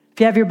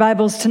you have your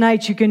Bibles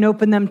tonight, you can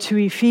open them to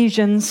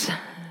Ephesians,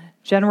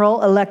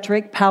 General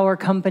Electric Power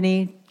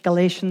Company,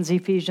 Galatians,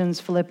 Ephesians,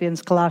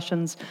 Philippians,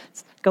 Colossians.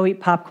 Go eat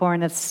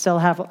popcorn.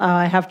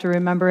 I have to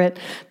remember it.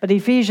 But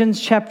Ephesians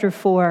chapter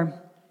 4.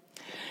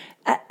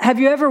 Have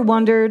you ever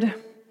wondered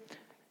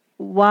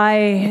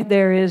why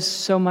there is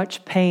so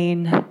much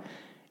pain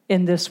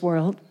in this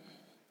world?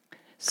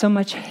 So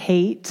much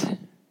hate, so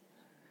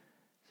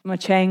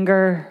much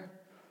anger,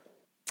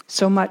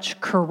 so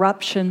much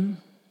corruption.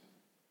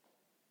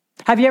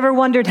 Have you ever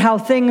wondered how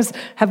things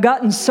have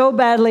gotten so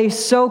badly,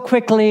 so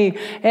quickly,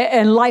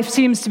 and life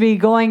seems to be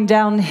going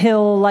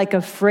downhill like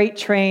a freight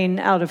train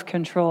out of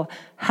control?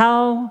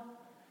 How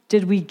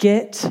did we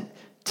get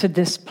to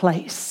this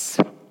place?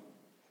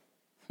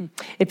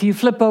 If you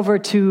flip over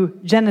to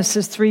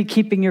Genesis 3,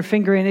 keeping your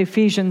finger in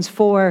Ephesians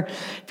 4,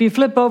 if you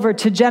flip over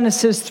to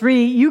Genesis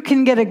 3, you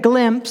can get a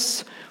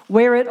glimpse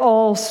where it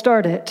all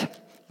started.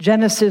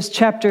 Genesis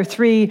chapter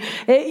 3,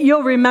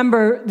 you'll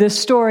remember this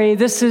story.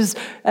 This is,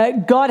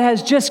 God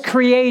has just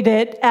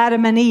created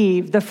Adam and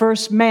Eve, the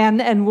first man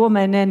and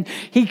woman, and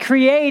he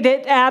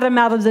created Adam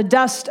out of the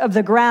dust of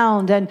the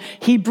ground, and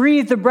he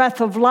breathed the breath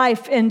of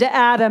life into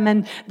Adam,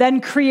 and then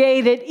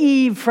created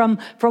Eve from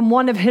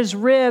one of his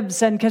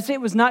ribs, and because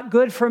it was not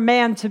good for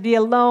man to be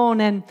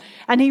alone,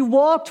 and he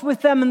walked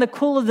with them in the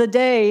cool of the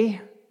day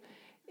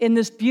in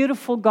this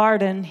beautiful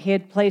garden he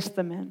had placed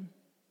them in.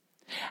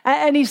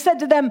 And he said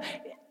to them,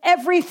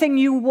 everything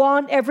you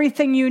want,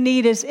 everything you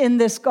need is in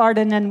this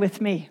garden and with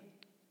me.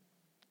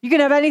 You can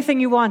have anything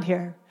you want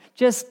here.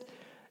 Just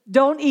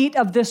don't eat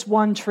of this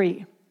one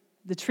tree,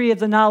 the tree of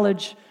the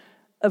knowledge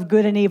of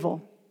good and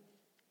evil.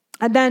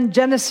 And then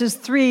Genesis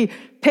 3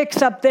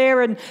 picks up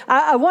there, and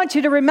I want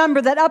you to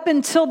remember that up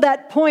until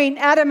that point,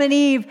 Adam and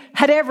Eve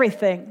had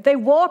everything. They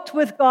walked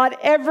with God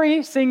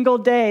every single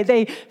day.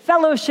 They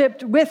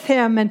fellowshiped with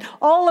him, and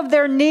all of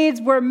their needs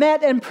were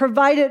met and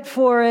provided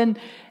for. And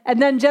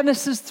then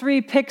Genesis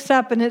 3 picks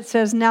up, and it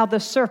says, now the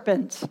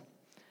serpent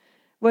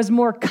was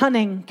more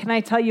cunning. Can I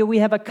tell you, we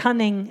have a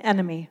cunning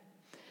enemy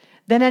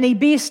than any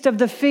beast of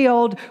the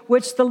field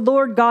which the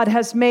Lord God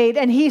has made.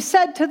 And he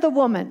said to the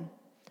woman,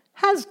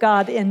 has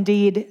God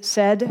indeed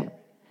said,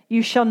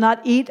 you shall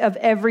not eat of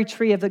every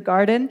tree of the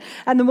garden?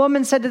 And the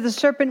woman said to the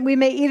serpent, we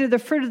may eat of the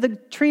fruit of the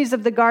trees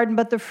of the garden,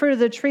 but the fruit of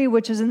the tree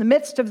which is in the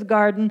midst of the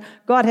garden,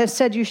 God has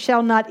said, you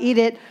shall not eat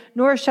it,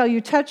 nor shall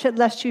you touch it,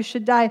 lest you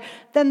should die.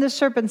 Then the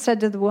serpent said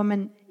to the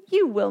woman,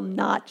 you will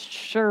not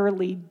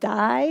surely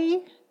die.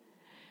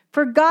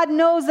 For God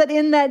knows that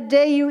in that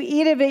day you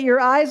eat of it, your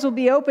eyes will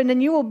be opened,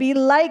 and you will be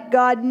like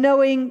God,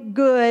 knowing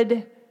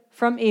good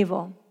from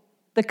evil.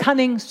 The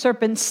cunning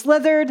serpent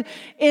slithered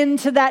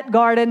into that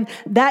garden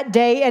that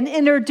day and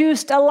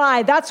introduced a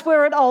lie. That's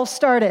where it all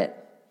started.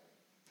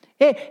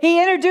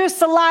 He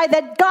introduced a lie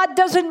that God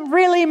doesn't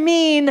really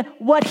mean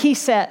what he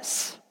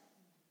says.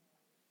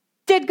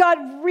 Did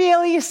God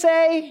really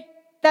say?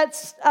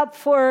 That's up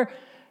for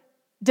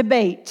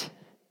debate.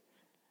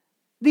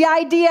 The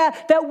idea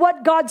that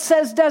what God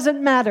says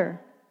doesn't matter.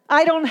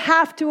 I don't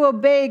have to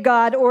obey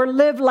God or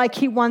live like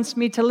he wants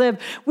me to live.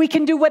 We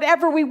can do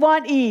whatever we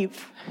want,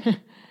 Eve.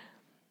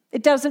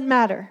 It doesn't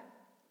matter.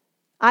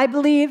 I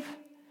believe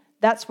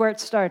that's where it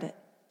started.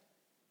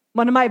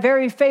 One of my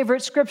very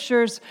favorite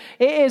scriptures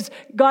is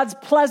God's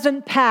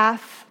pleasant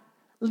path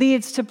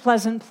leads to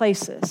pleasant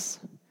places.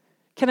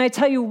 Can I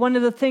tell you one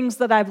of the things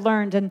that I've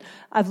learned, and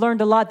I've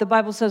learned a lot. The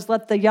Bible says,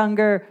 let the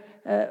younger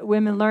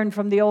women learn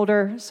from the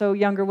older, so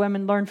younger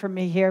women learn from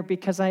me here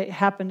because I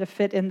happen to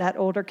fit in that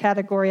older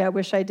category. I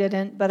wish I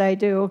didn't, but I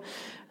do.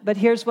 But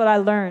here's what I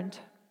learned,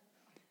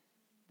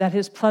 that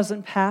his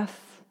pleasant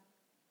path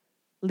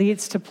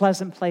leads to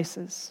pleasant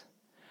places.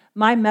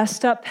 My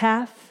messed up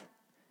path,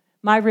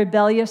 my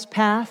rebellious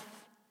path,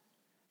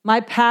 my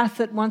path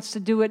that wants to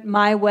do it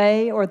my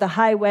way or the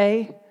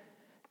highway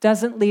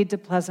doesn't lead to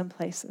pleasant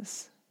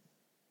places.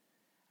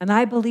 And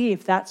I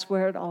believe that's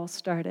where it all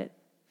started.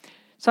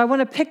 So I want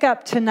to pick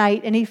up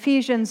tonight in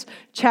Ephesians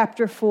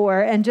chapter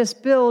 4 and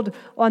just build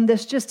on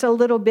this just a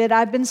little bit.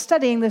 I've been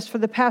studying this for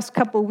the past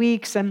couple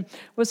weeks and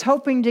was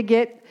hoping to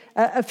get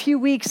a few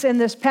weeks in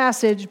this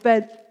passage,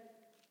 but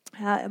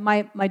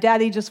my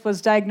daddy just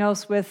was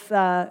diagnosed with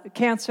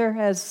cancer,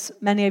 as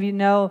many of you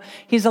know.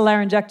 He's a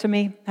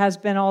laryngectomy, has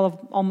been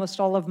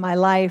almost all of my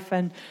life,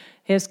 and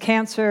his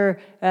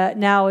cancer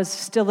now is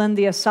still in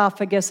the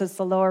esophagus. It's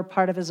the lower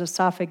part of his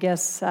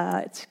esophagus.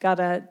 It's got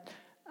a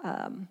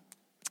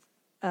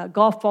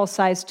golf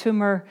ball-sized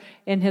tumor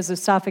in his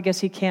esophagus.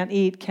 He can't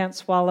eat, can't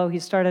swallow. He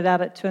started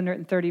out at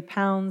 230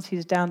 pounds.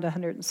 He's down to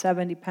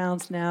 170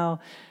 pounds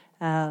now.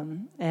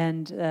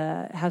 And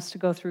has to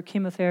go through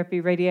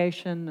chemotherapy,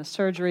 radiation, a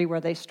surgery where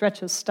they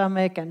stretch his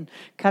stomach and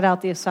cut out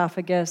the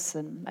esophagus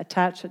and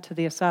attach it to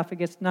the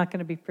esophagus. Not going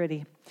to be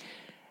pretty.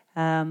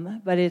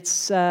 But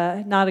it's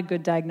not a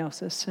good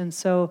diagnosis. And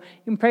so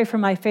you can pray for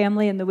my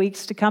family in the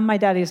weeks to come. My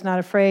daddy is not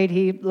afraid.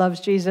 He loves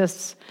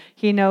Jesus.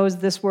 He knows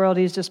this world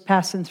he's just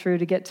passing through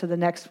to get to the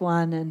next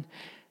one. And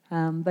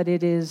But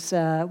it is,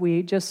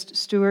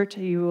 Stuart,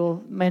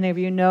 many of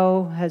you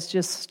know, has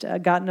just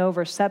gotten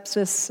over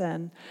sepsis.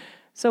 And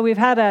so we've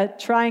had a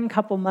trying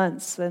couple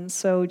months. And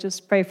so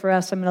just pray for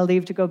us. I'm going to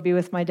leave to go be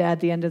with my dad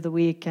the end of the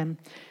week. And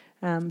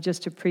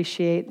just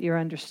appreciate your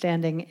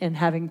understanding in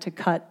having to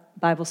cut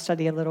Bible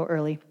study a little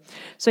early.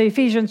 So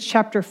Ephesians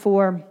chapter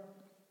 4,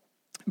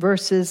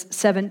 verses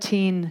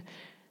 17,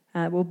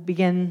 we'll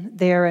begin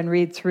there and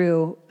read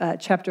through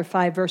chapter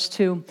 5, verse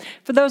 2.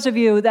 For those of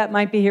you that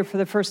might be here for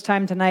the first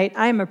time tonight,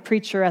 I am a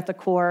preacher at the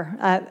core.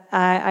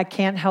 I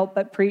can't help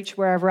but preach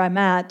wherever I'm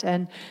at.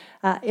 And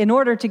in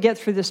order to get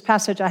through this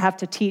passage, I have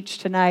to teach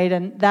tonight,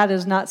 and that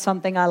is not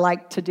something I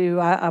like to do.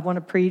 I want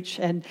to preach,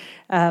 and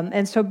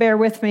so bear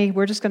with me.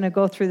 We're just going to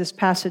go through this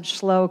passage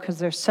slow because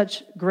there's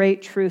such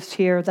great truths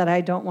here that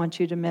I don't want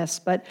you to miss.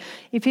 But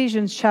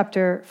Ephesians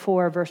chapter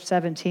 4, verse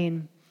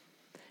 17.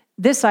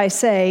 This I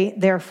say,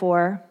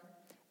 therefore,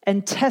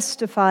 and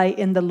testify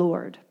in the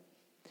Lord,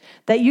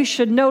 that you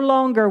should no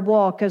longer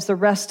walk as the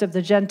rest of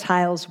the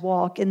Gentiles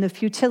walk in the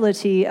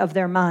futility of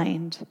their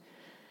mind,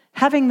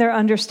 having their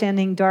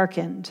understanding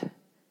darkened,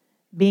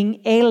 being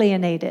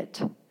alienated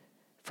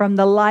from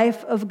the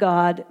life of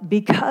God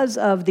because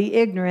of the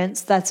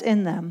ignorance that's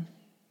in them,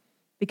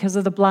 because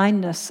of the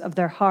blindness of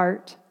their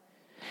heart,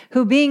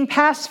 who being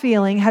past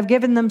feeling have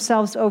given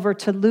themselves over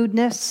to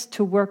lewdness,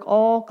 to work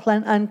all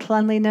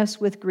uncleanliness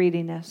with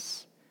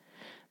greediness.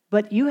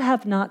 But you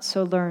have not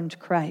so learned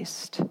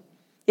Christ.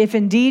 If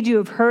indeed you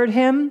have heard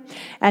him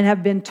and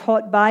have been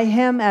taught by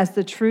him as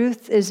the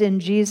truth is in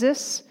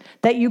Jesus,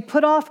 that you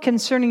put off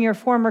concerning your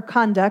former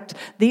conduct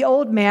the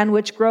old man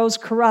which grows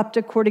corrupt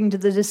according to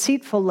the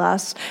deceitful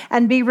lusts,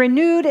 and be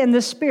renewed in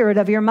the spirit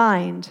of your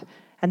mind,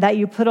 and that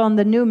you put on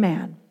the new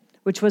man,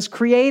 which was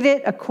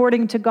created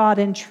according to God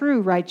in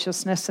true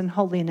righteousness and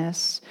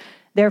holiness.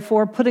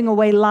 Therefore, putting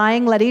away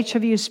lying, let each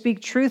of you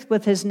speak truth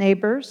with his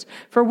neighbors,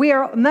 for we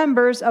are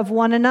members of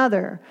one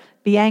another.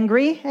 Be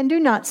angry and do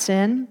not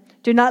sin.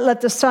 Do not let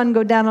the sun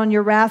go down on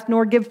your wrath,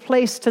 nor give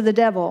place to the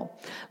devil.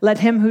 Let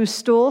him who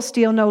stole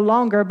steal no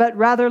longer, but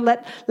rather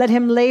let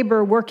him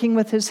labor, working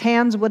with his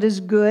hands what is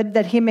good,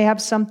 that he may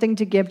have something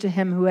to give to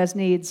him who has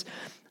needs.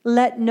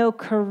 Let no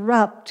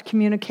corrupt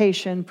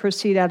communication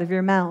proceed out of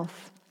your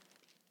mouth,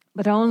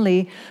 but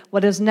only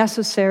what is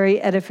necessary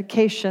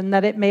edification,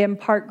 that it may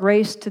impart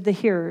grace to the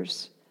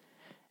hearers.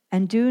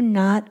 And do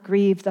not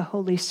grieve the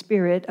Holy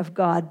Spirit of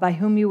God, by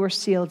whom you were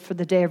sealed for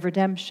the day of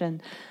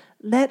redemption.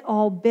 Let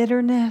all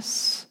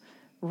bitterness,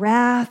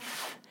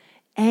 wrath,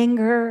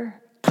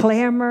 anger,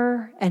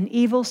 clamor, and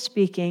evil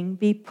speaking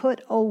be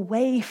put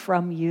away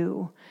from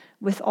you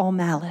with all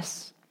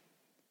malice.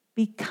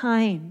 Be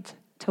kind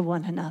to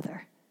one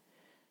another,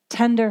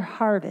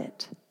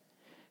 tender-hearted,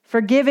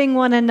 forgiving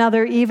one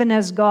another even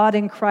as God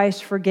in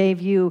Christ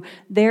forgave you.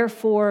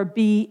 Therefore,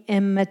 be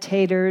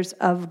imitators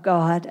of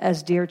God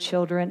as dear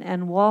children,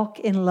 and walk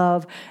in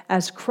love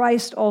as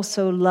Christ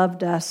also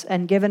loved us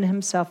and given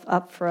himself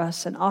up for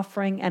us, an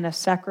offering and a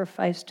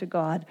sacrifice to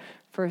God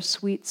for a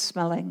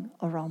sweet-smelling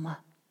aroma.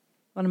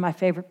 One of my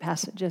favorite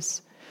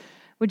passages.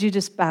 Would you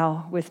just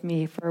bow with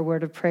me for a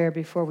word of prayer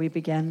before we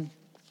begin?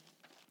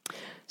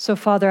 So,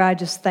 Father, I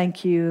just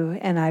thank you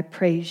and I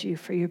praise you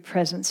for your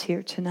presence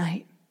here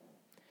tonight.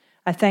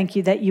 I thank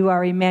you that you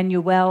are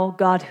Emmanuel,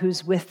 God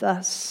who's with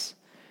us,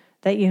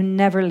 that you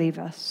never leave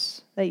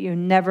us, that you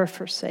never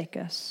forsake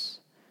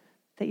us,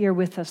 that you're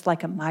with us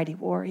like a mighty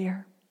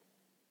warrior.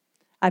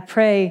 I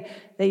pray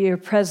that your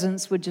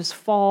presence would just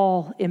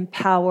fall in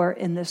power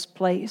in this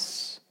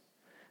place.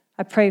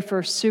 I pray for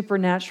a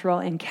supernatural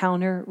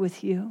encounter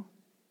with you.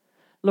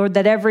 Lord,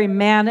 that every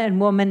man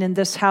and woman in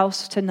this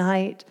house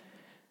tonight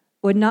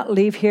would not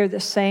leave here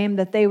the same,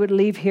 that they would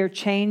leave here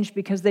changed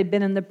because they've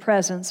been in the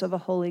presence of a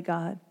holy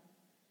God.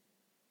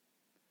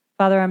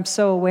 Father, I'm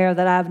so aware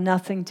that I have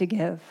nothing to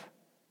give,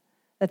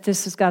 that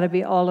this has got to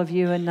be all of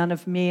you and none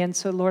of me. And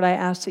so, Lord, I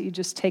ask that you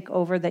just take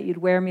over, that you'd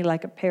wear me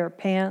like a pair of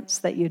pants,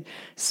 that you'd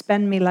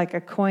spend me like a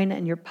coin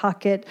in your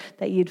pocket,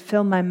 that you'd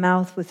fill my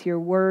mouth with your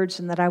words,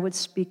 and that I would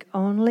speak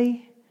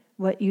only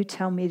what you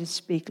tell me to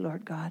speak,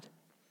 Lord God.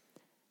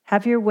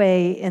 Have your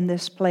way in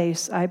this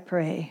place, I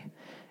pray,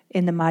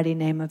 in the mighty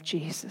name of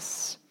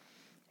Jesus.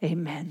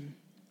 Amen.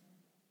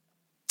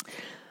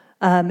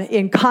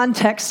 In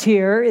context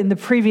here, in the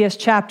previous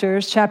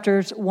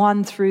chapters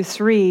 1 through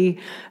 3,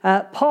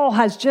 Paul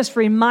has just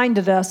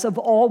reminded us of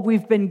all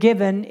we've been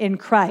given in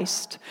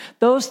Christ.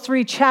 Those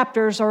 3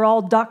 chapters are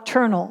all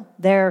doctrinal.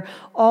 They're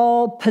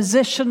all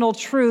positional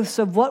truths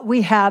of what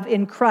we have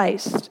in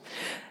Christ.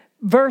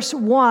 Verse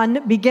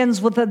 1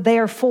 begins with a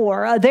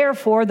therefore. A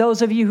therefore,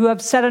 those of you who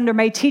have sat under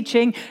my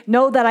teaching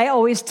know that I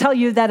always tell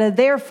you that a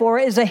therefore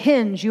is a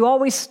hinge. You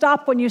always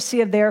stop when you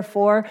see a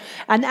therefore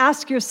and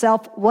ask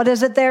yourself, what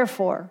is it there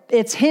for?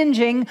 It's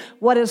hinging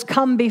what has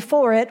come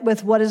before it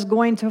with what is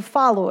going to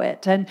follow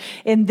it. And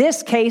in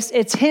this case,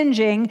 it's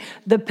hinging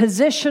the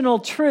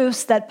positional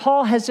truths that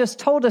Paul has just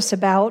told us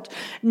about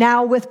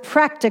now with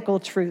practical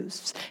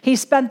truths. He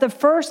spent the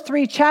first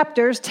 3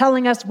 chapters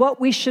telling us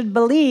what we should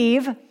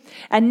believe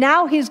And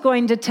now he's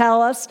going to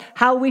tell us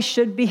how we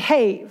should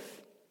behave.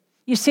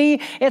 You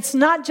see, it's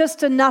not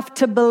just enough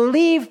to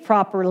believe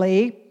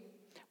properly.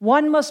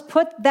 One must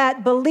put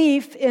that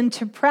belief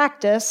into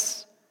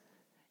practice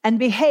and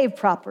behave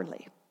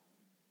properly.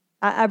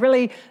 I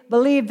really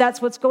believe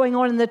that's what's going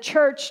on in the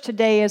church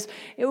today. Is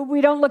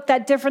we don't look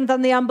that different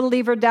than the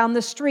unbeliever down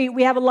the street.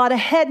 We have a lot of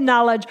head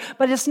knowledge,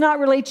 but it's not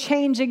really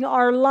changing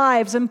our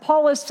lives. And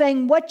Paul is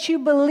saying what you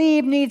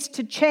believe needs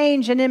to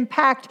change and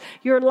impact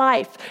your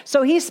life.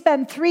 So he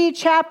spent 3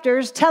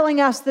 chapters telling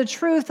us the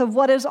truth of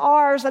what is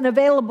ours and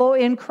available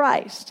in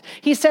Christ.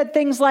 He said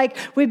things like,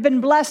 we've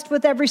been blessed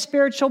with every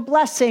spiritual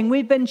blessing.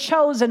 We've been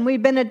chosen.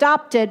 We've been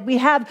adopted. We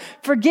have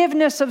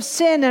forgiveness of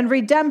sin and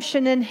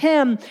redemption in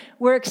him.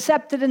 We're accepted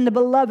in the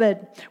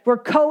beloved. We're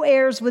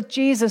co-heirs with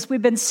Jesus.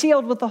 We've been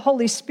sealed with the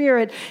Holy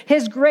Spirit.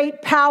 His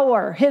great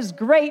power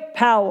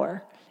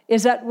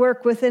is at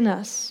work within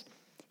us.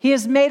 He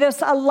has made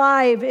us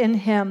alive in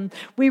him.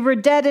 We were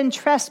dead in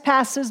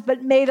trespasses,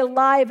 but made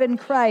alive in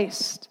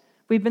Christ.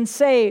 We've been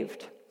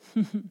saved.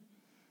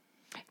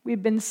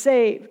 We've been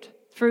saved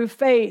through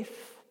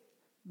faith,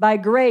 by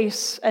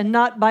grace and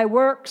not by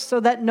works, so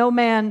that no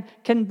man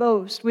can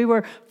boast. We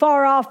were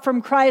far off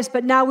from Christ,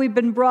 but now we've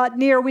been brought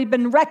near. We've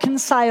been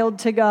reconciled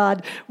to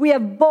God. We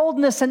have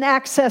boldness and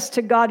access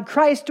to God.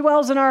 Christ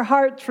dwells in our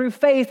heart through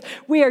faith.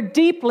 We are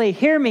deeply,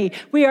 hear me,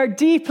 we are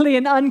deeply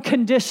and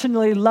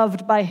unconditionally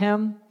loved by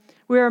him.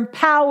 We are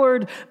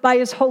empowered by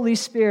his Holy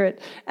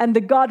Spirit, and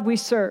the God we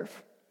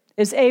serve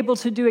is able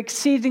to do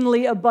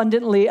exceedingly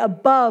abundantly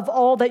above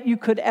all that you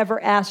could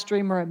ever ask,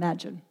 dream, or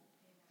imagine.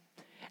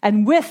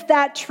 And with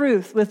that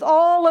truth, with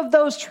all of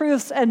those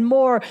truths and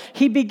more,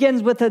 he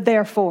begins with a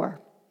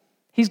therefore.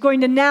 He's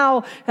going to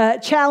now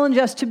challenge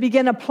us to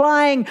begin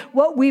applying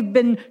what we've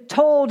been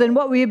told and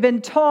what we've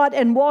been taught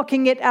and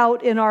walking it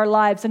out in our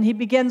lives. And he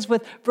begins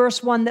with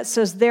verse 1 that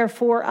says,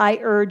 therefore I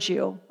urge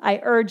you,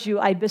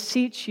 I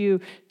beseech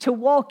you to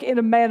walk in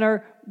a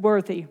manner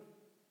worthy.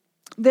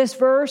 This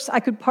verse, I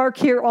could park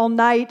here all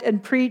night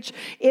and preach.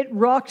 It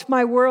rocked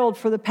my world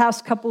for the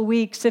past couple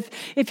weeks.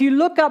 If you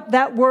look up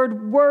that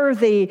word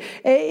worthy,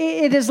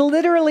 it is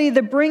literally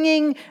the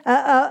bringing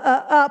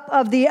up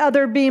of the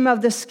other beam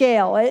of the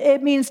scale.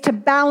 It means to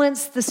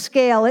balance the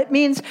scale. It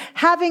means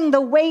having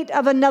the weight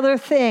of another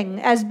thing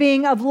as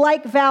being of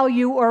like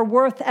value or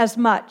worth as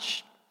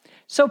much.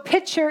 So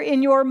picture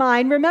in your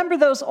mind, remember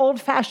those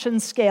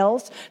old-fashioned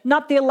scales,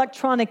 not the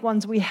electronic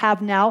ones we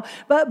have now,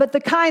 but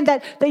the kind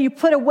that you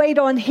put a weight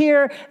on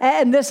here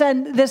and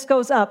this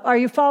goes up. Are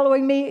you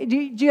following me? Do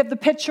you have the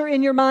picture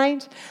in your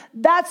mind?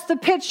 That's the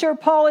picture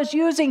Paul is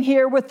using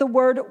here with the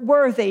word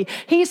worthy.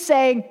 He's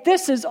saying,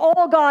 this is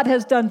all God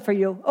has done for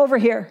you over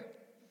here.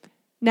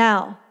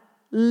 Now,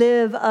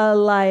 live a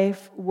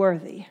life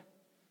worthy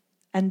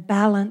and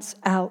balance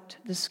out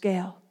the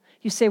scale.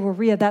 You say, well,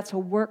 Ria, that's a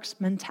works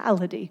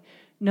mentality.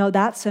 No,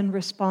 that's in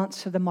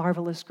response to the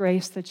marvelous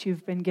grace that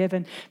you've been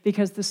given,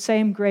 because the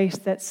same grace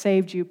that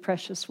saved you,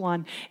 precious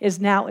one, is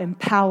now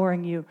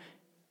empowering you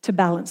to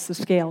balance the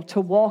scale, to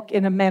walk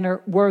in a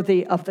manner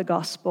worthy of the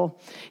gospel.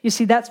 You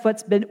see, that's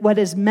what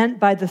is meant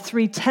by the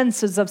 3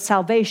 tenses of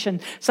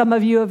salvation. Some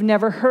of you have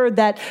never heard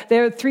that.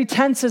 There are 3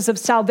 tenses of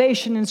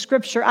salvation in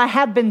Scripture. I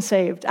have been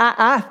saved.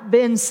 I've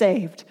been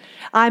saved.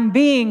 I'm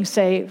being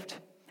saved.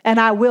 And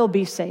I will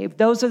be saved.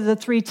 Those are the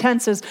 3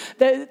 tenses.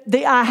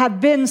 The I have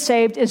been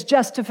saved is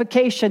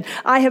justification.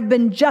 I have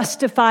been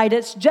justified.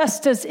 It's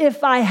just as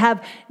if I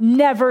have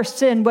never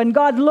sinned. When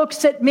God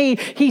looks at me,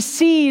 he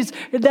sees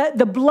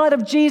the blood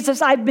of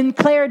Jesus. I've been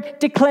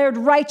declared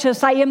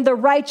righteous. I am the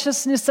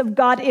righteousness of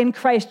God in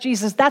Christ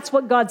Jesus. That's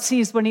what God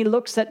sees when he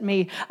looks at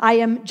me. I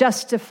am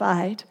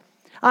justified.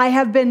 I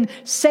have been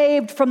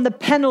saved from the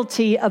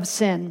penalty of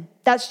sin.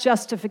 That's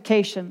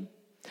justification.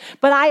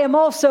 But I am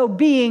also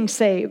being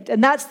saved,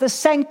 and that's the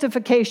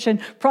sanctification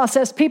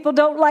process. People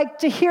don't like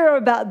to hear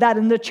about that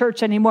in the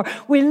church anymore.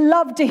 We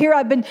love to hear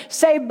I've been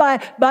saved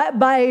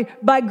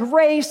by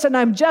grace and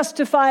I'm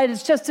justified.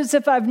 It's just as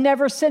if I've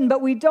never sinned,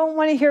 but we don't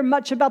want to hear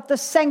much about the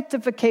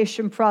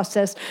sanctification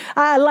process.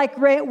 I like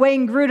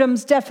Wayne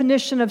Grudem's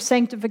definition of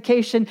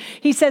sanctification.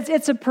 He says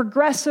it's a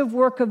progressive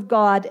work of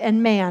God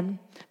and man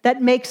that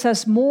makes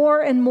us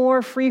more and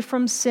more free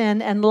from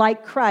sin and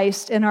like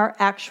Christ in our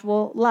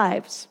actual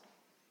lives.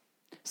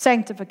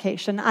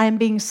 Sanctification. I am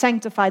being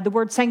sanctified. The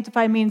word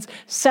sanctify means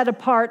set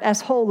apart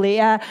as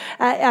holy.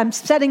 I'm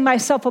setting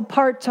myself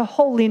apart to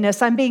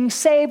holiness. I'm being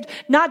saved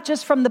not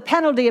just from the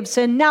penalty of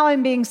sin. Now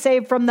I'm being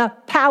saved from the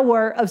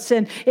power of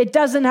sin. It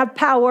doesn't have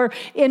power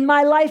in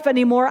my life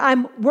anymore.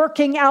 I'm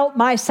working out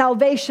my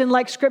salvation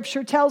like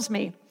Scripture tells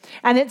me.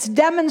 And it's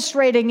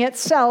demonstrating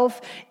itself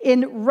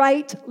in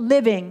right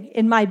living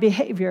in my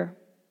behavior.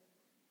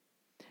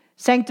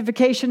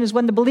 Sanctification is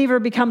when the believer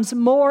becomes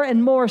more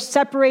and more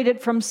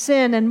separated from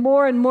sin and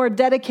more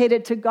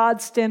dedicated to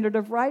God's standard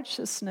of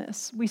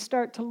righteousness. We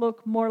start to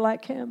look more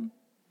like him.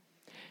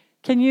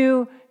 Can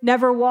you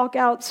never walk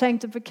out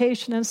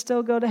sanctification and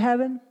still go to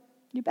heaven?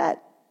 You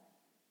bet.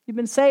 You've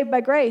been saved by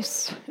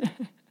grace.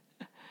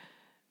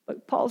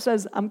 But Paul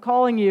says, I'm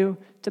calling you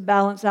to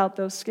balance out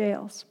those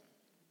scales,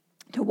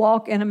 to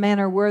walk in a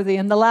manner worthy.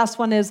 And the last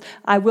one is,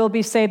 I will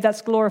be saved.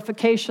 That's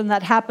glorification.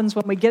 That happens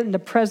when we get in the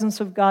presence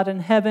of God in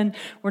heaven.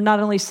 We're not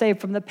only saved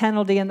from the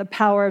penalty and the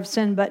power of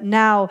sin, but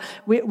now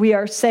we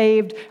are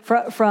saved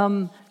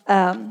from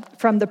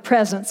the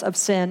presence of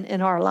sin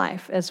in our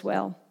life as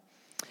well.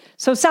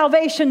 So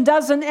salvation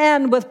doesn't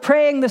end with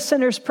praying the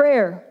sinner's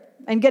prayer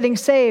and getting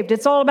saved.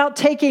 It's all about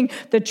taking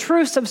the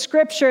truths of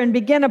Scripture and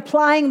begin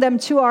applying them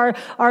to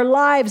our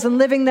lives and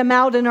living them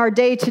out in our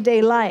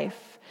day-to-day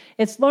life.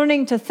 It's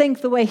learning to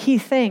think the way he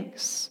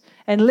thinks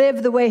and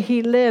live the way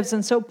he lives.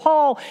 And so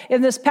Paul,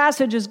 in this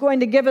passage, is going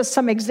to give us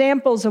some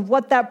examples of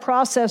what that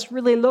process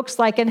really looks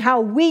like and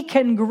how we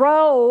can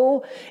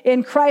grow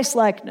in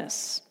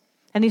Christ-likeness.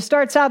 And he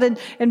starts out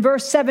in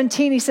verse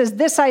 17. He says,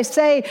 this I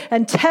say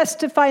and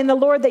testify in the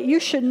Lord that you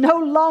should no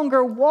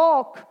longer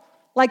walk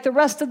like the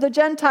rest of the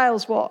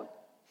Gentiles walk.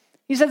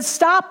 He said,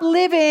 stop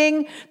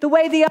living the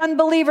way the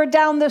unbeliever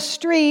down the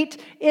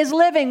street is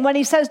living. When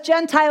he says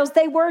Gentiles,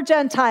 they were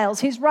Gentiles.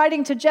 He's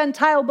writing to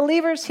Gentile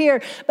believers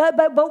here.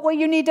 But what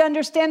you need to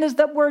understand is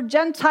that word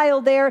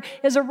Gentile there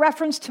is a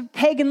reference to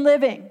pagan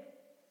living,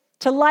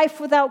 to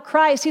life without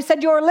Christ. He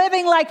said, you're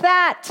living like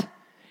that.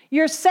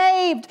 You're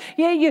saved.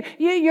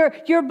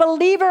 You're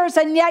believers,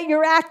 and yet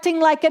you're acting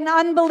like an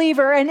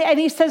unbeliever. And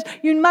he says,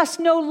 you must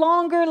no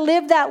longer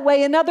live that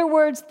way. In other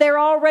words, they're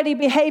already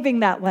behaving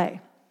that way.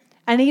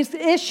 And he's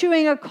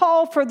issuing a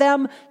call for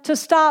them to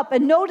stop.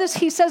 And notice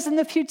he says in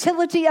the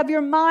futility of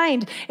your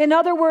mind. In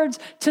other words,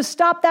 to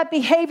stop that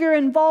behavior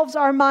involves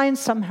our mind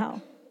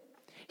somehow.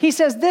 He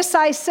says, this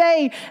I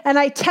say, and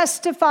I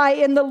testify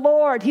in the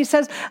Lord. He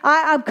says,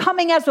 I'm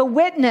coming as a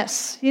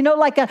witness. You know,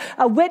 like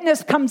a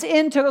witness comes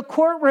into a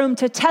courtroom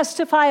to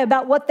testify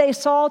about what they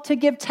saw, to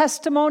give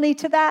testimony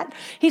to that.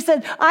 He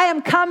said, I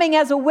am coming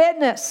as a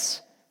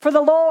witness for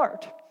the Lord,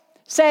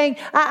 saying,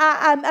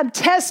 I'm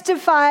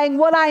testifying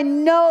what I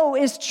know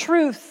is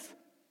truth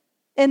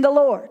in the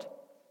Lord,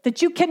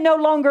 that you can no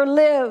longer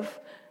live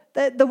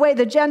the way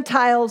the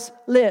Gentiles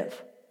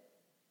live.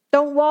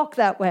 Don't walk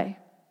that way.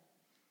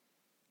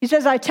 He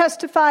says, I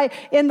testify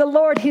in the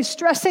Lord. He's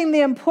stressing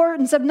the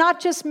importance of not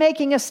just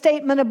making a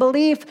statement of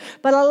belief,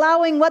 but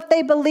allowing what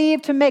they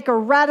believe to make a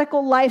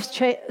radical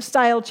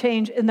lifestyle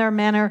change in their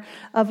manner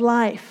of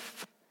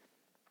life.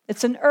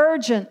 It's an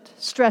urgent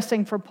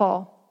stressing for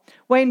Paul.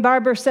 Wayne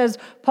Barber says,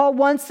 Paul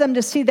wants them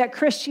to see that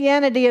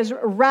Christianity is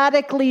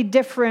radically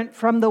different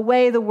from the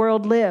way the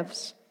world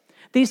lives.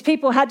 These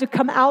people had to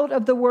come out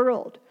of the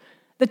world.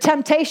 The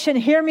temptation,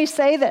 hear me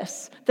say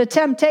this, the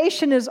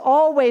temptation is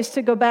always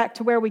to go back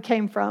to where we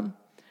came from.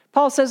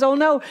 Paul says, oh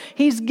no,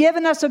 he's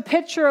given us a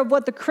picture of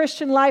what the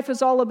Christian life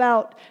is all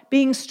about,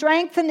 being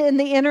strengthened in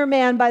the inner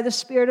man by the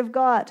Spirit of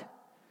God.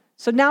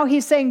 So now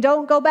he's saying,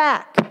 don't go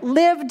back,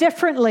 live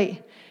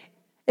differently.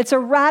 It's a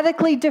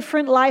radically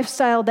different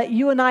lifestyle that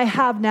you and I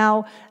have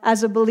now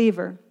as a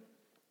believer.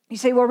 You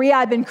say, well, Ria,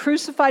 I've been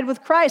crucified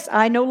with Christ.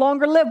 I no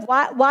longer live.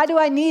 Why do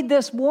I need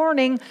this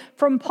warning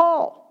from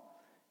Paul?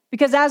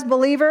 Because as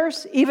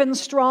believers, even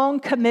strong,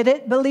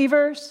 committed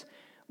believers,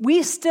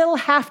 we still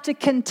have to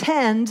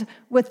contend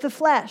with the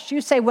flesh.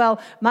 You say,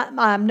 well,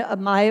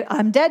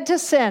 I'm dead to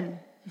sin.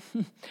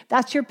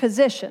 That's your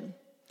position.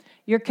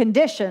 Your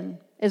condition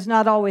is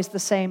not always the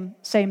same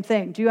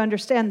thing. Do you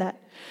understand that?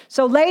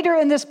 So later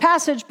in this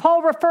passage,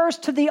 Paul refers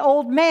to the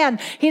old man.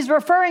 He's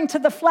referring to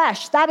the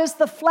flesh. That is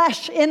the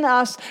flesh in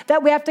us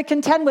that we have to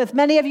contend with.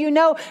 Many of you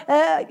know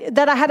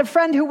that I had a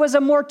friend who was a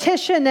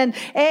mortician,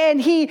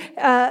 and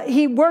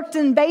he worked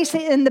in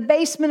the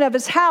basement of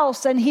his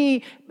house, and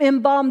he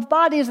embalmed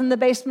bodies in the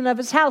basement of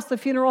his house. The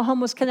funeral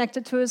home was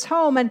connected to his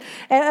home.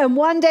 And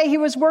one day he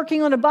was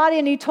working on a body,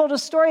 and he told a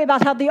story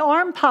about how the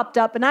arm popped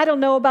up. And I don't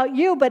know about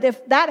you, but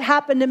if that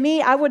happened to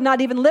me, I would not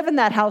even live in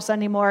that house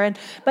anymore.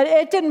 But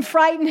it didn't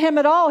frighten him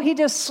at all. He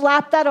just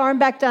slapped that arm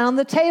back down on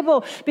the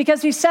table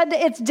because he said,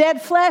 it's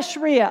dead flesh,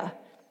 Ria.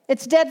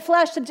 It's dead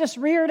flesh that just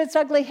reared its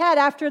ugly head.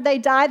 After they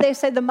die, they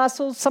say the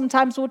muscles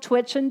sometimes will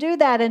twitch and do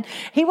that. And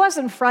he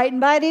wasn't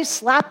frightened by it. He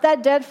slapped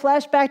that dead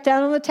flesh back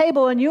down on the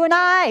table. And you and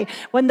I,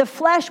 when the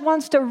flesh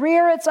wants to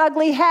rear its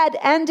ugly head,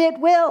 and it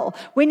will,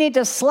 we need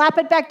to slap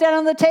it back down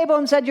on the table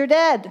and said, you're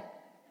dead.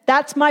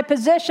 That's my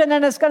position,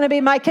 and it's going to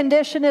be my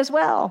condition as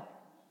well.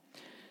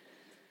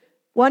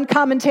 One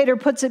commentator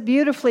puts it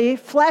beautifully,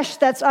 flesh is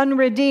that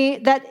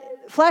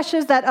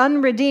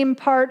unredeemed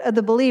part of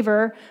the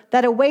believer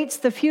that awaits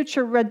the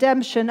future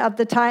redemption at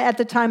the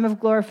time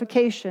of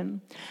glorification.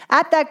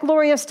 At that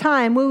glorious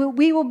time,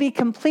 we will be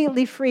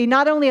completely free,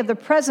 not only of the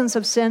presence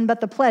of sin,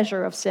 but the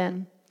pleasure of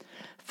sin.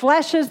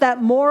 Flesh is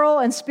that moral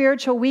and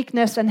spiritual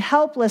weakness and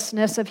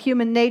helplessness of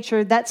human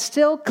nature that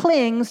still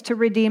clings to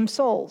redeemed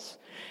souls.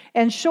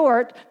 In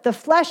short, the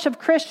flesh of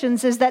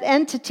Christians is that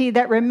entity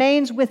that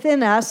remains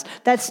within us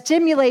that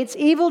stimulates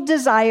evil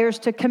desires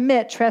to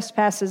commit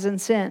trespasses and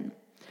sin.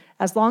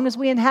 As long as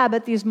we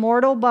inhabit these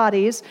mortal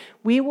bodies,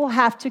 we will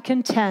have to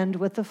contend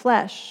with the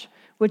flesh.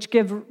 which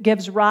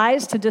gives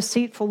rise to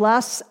deceitful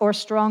lusts or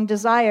strong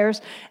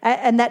desires,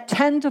 and that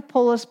tend to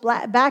pull us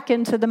back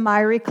into the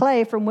miry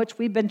clay from which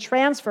we've been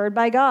transferred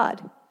by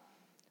God.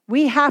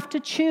 We have to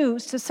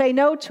choose to say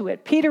no to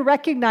it. Peter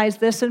recognized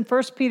this in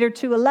 1 Peter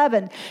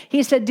 2:11.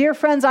 He said, "Dear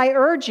friends, I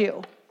urge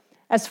you,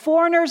 as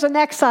foreigners and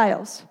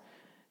exiles,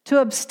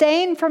 to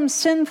abstain from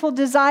sinful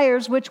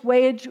desires which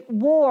wage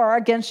war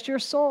against your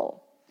soul."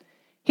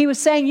 He was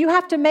saying you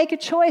have to make a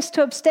choice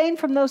to abstain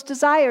from those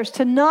desires,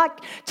 to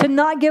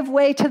not give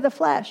way to the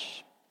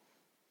flesh.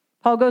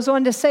 Paul goes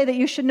on to say that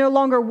you should no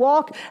longer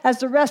walk as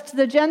the rest of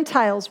the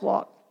Gentiles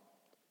walk.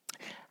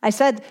 I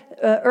said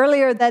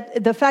earlier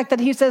that the fact that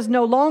he says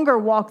no longer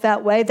walk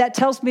that way, that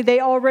tells me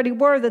they already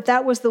were,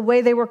 that was the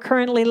way they were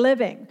currently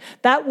living.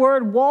 That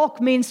word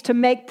walk means to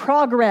make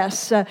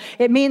progress.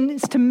 It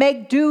means to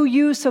make due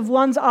use of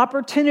one's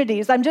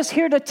opportunities. I'm just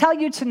here to tell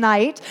you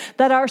tonight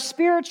that our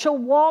spiritual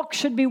walk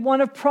should be one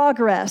of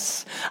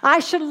progress. I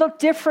should look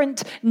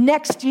different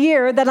next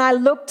year than I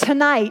look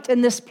tonight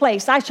in this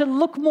place. I should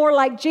look more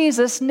like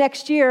Jesus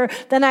next year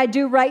than I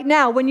do right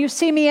now. When you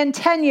see me in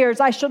 10 years,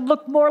 I should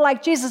look more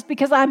like Jesus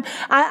because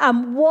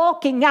I'm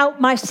walking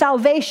out my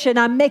salvation.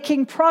 I'm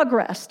making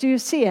progress. Do you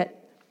see it?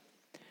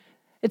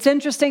 It's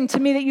interesting to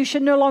me that you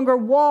should no longer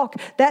walk.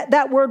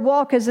 That word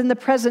walk is in the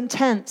present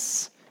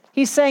tense.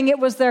 He's saying it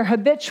was their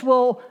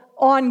habitual,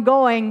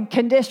 ongoing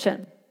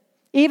condition.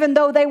 Even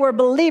though they were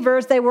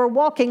believers, they were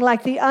walking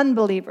like the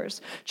unbelievers.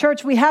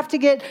 Church, we have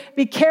to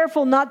be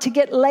careful not to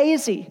get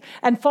lazy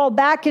and fall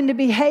back into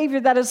behavior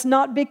that is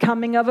not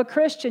becoming of a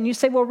Christian. You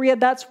say, well, Ria,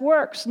 that's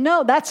works.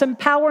 No, that's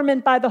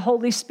empowerment by the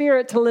Holy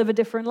Spirit to live a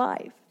different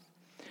life.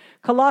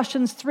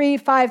 Colossians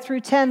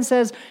 3:5-10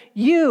 says,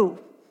 you,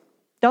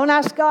 don't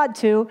ask God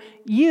to,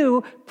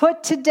 you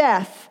put to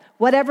death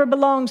whatever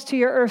belongs to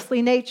your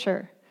earthly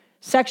nature.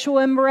 Sexual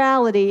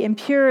immorality,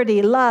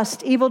 impurity,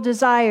 lust, evil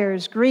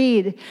desires,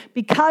 greed.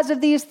 Because of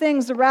these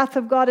things, the wrath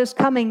of God is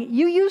coming.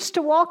 You used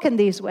to walk in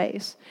these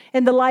ways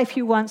in the life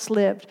you once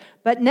lived.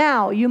 But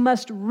now you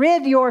must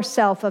rid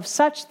yourself of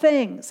such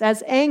things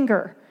as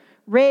anger,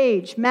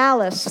 rage,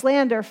 malice,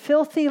 slander,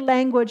 filthy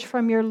language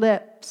from your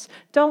lips.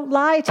 Don't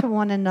lie to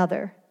one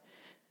another.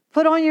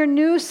 Put on your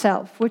new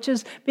self, which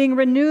is being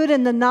renewed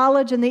in the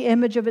knowledge and the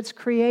image of its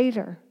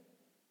creator.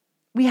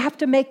 We have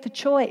to make the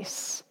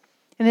choice.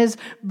 In his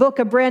book,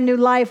 A Brand New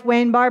Life,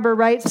 Wayne Barber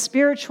writes,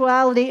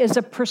 spirituality is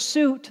a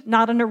pursuit,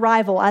 not an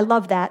arrival. I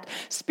love that.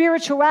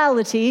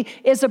 Spirituality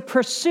is a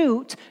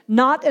pursuit,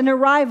 not an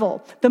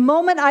arrival. The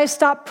moment I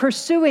stop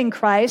pursuing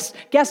Christ,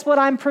 guess what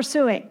I'm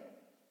pursuing?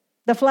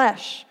 The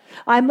flesh.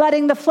 I'm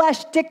letting the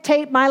flesh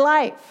dictate my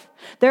life.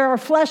 There are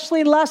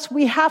fleshly lusts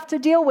we have to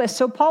deal with.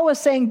 So Paul was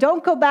saying,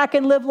 don't go back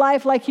and live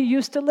life like you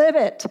used to live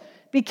it.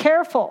 Be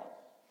careful.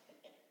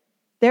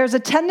 There's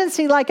a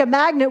tendency like a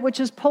magnet which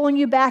is pulling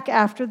you back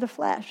after the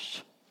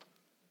flesh.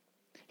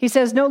 He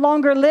says, no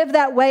longer live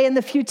that way in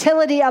the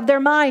futility of their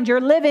mind.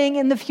 You're living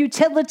in the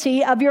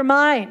futility of your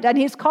mind. And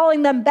he's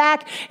calling them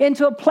back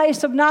into a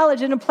place of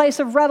knowledge, in a place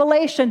of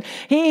revelation.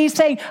 He's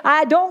saying,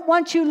 I don't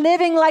want you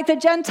living like the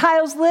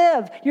Gentiles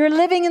live. You're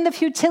living in the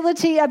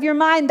futility of your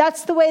mind.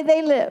 That's the way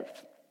they live.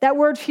 That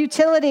word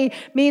futility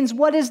means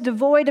what is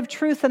devoid of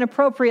truth and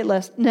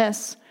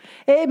appropriateness.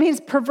 It means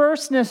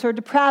perverseness or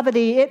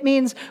depravity. It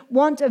means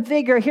want of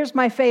vigor. Here's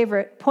my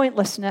favorite,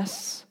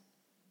 pointlessness.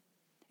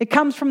 It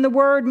comes from the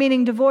word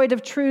meaning devoid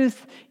of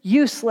truth,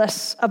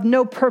 useless, of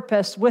no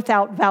purpose,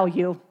 without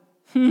value.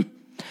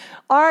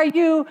 Are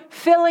you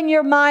filling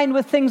your mind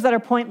with things that are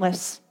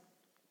pointless?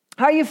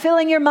 Are you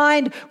filling your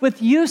mind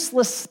with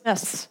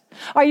uselessness?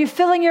 Are you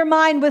filling your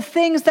mind with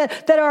things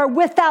that are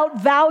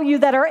without value,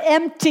 that are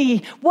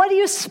empty? What are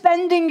you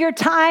spending your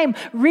time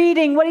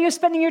reading? What are you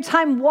spending your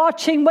time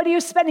watching? What are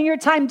you spending your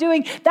time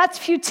doing? That's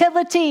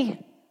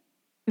futility.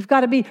 We've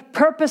got to be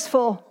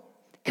purposeful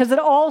because it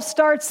all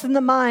starts in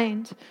the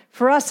mind.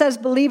 For us as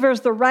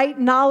believers, the right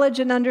knowledge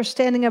and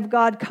understanding of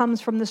God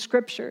comes from the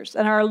scriptures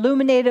and are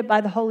illuminated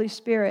by the Holy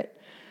Spirit.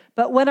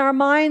 But when our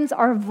minds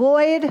are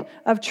void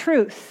of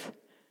truth,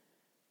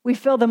 we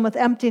fill them with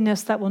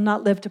emptiness that will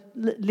not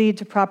lead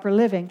to proper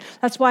living.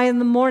 That's why in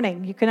the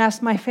morning, you can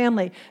ask my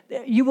family,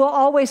 you will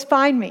always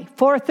find me,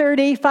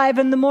 4:30, 5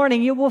 in the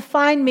morning, you will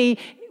find me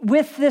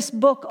with this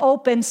book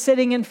open,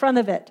 sitting in front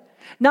of it.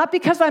 Not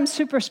because I'm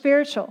super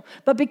spiritual,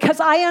 but because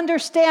I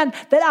understand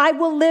that I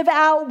will live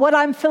out what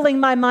I'm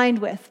filling my mind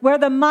with. Where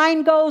the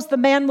mind goes, the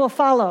man will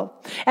follow.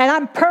 And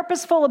I'm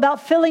purposeful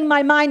about filling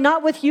my mind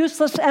not with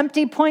useless,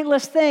 empty,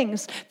 pointless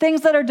things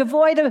that are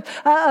devoid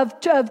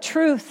of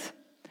truth.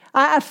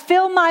 I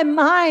fill my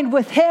mind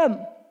with him.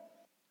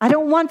 I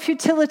don't want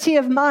futility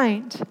of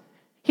mind.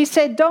 He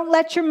said, don't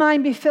let your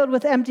mind be filled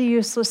with empty,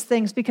 useless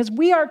things, because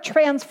we are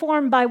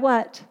transformed by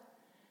what?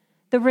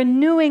 The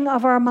renewing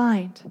of our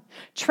mind.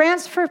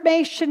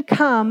 Transformation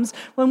comes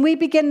when we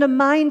begin to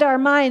mind our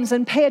minds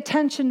and pay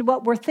attention to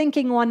what we're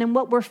thinking on and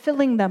what we're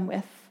filling them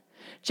with.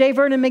 J.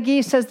 Vernon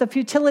McGee says the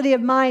futility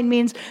of mind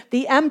means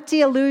the empty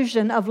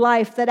illusion of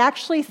life that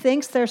actually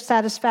thinks there's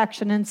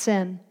satisfaction in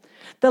sin.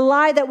 The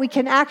lie that we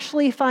can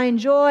actually find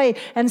joy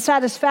and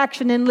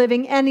satisfaction in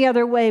living any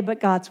other way but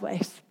God's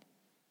ways.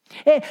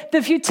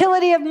 The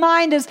futility of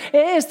mind is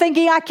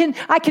thinking I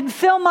can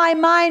fill my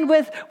mind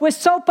with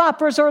soap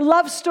operas or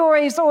love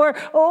stories or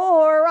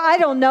I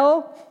don't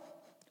know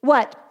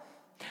what.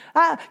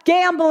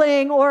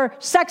 Gambling or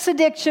sex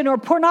addiction or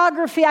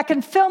pornography. I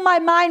can fill my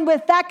mind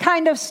with that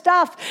kind of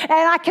stuff and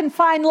I can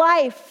find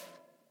life.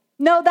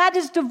 No, that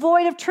is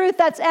devoid of truth.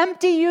 That's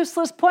empty,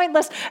 useless,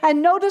 pointless.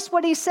 And notice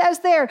what he says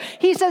there.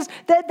 He says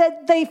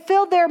that they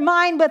fill their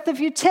mind with the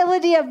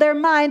futility of their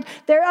mind.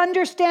 Their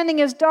understanding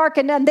is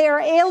darkened and they are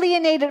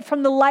alienated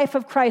from the life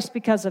of Christ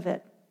because of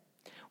it.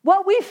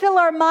 What we fill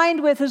our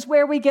mind with is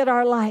where we get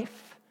our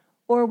life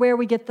or where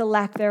we get the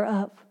lack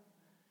thereof.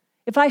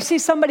 If I see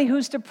somebody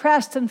who's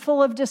depressed and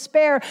full of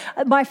despair,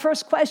 my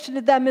first question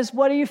to them is,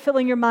 what are you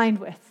filling your mind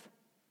with?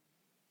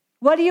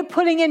 What are you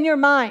putting in your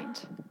mind?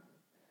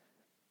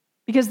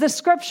 Because the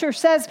scripture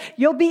says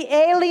you'll be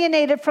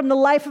alienated from the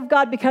life of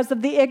God because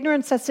of the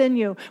ignorance that's in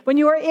you. When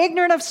you are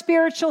ignorant of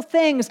spiritual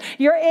things,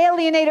 you're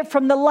alienated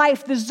from the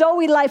life, the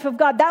Zoe life of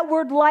God. That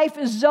word life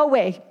is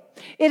Zoe.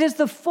 It is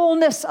the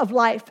fullness of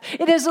life.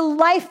 It is a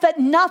life that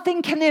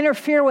nothing can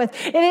interfere with.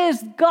 It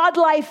is God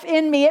life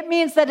in me. It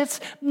means that it's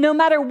no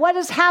matter what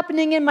is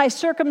happening in my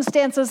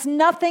circumstances,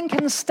 nothing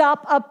can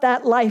stop up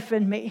that life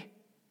in me.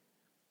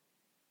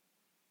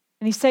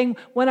 And he's saying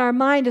when our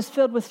mind is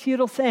filled with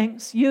futile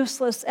things,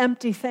 useless,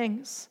 empty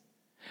things,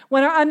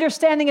 when our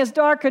understanding is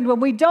darkened, when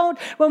we don't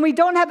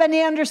have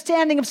any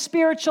understanding of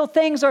spiritual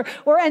things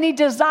or any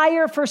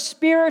desire for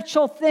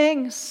spiritual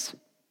things,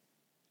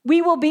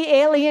 we will be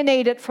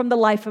alienated from the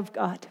life of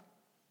God.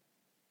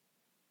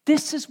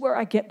 This is where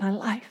I get my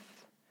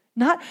life.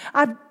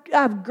 I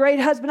have a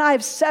great husband. I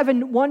have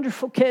 7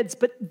 wonderful kids,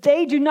 but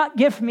they do not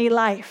give me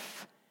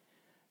life.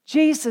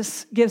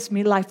 Jesus gives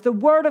me life. The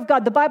word of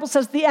God. The Bible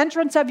says the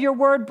entrance of your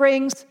word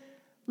brings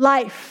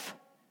life.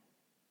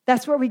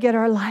 That's where we get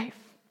our life.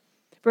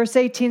 Verse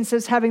 18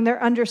 says, having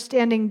their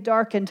understanding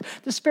darkened.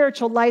 The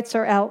spiritual lights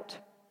are out.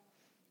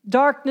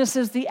 Darkness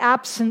is the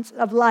absence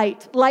of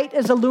light. Light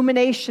is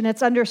illumination.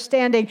 It's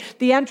understanding.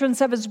 The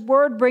entrance of his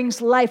word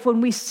brings life. When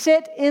we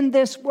sit in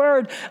this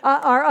word,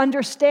 our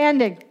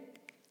understanding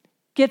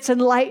gets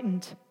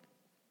enlightened.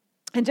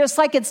 And just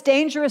like it's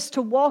dangerous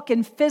to walk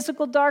in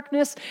physical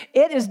darkness,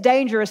 it is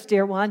dangerous,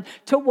 dear one,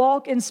 to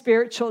walk in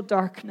spiritual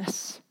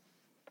darkness.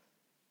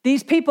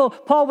 These people,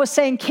 Paul was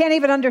saying, can't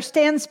even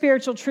understand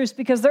spiritual truths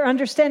because their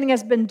understanding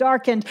has been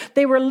darkened.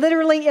 They were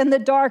literally in the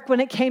dark when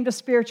it came to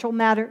spiritual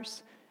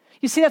matters.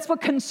 You see, that's what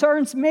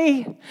concerns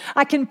me.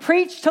 I can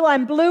preach till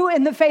I'm blue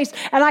in the face,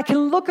 and I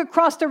can look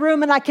across the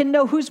room and I can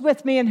know who's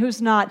with me and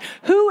who's not.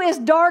 Who is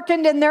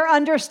darkened in their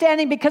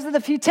understanding because of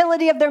the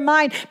futility of their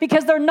mind,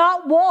 because they're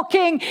not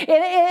walking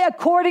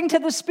according to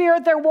the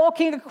Spirit, they're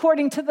walking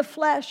according to the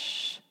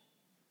flesh.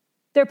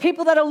 There are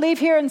people that'll leave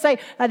here and say,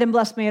 that didn't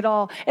bless me at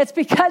all. It's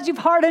because you've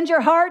hardened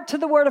your heart to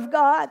the Word of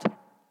God.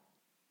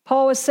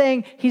 Paul was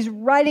saying he's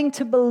writing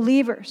to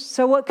believers.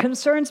 So what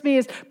concerns me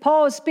is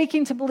Paul is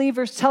speaking to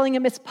believers, telling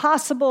them it's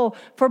possible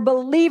for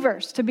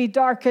believers to be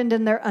darkened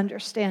in their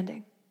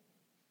understanding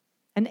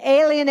and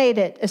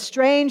alienated,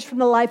 estranged from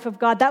the life of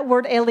God. That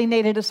word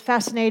alienated is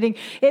fascinating.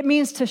 It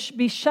means to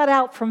be shut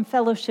out from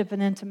fellowship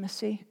and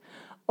intimacy.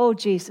 Oh,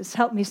 Jesus,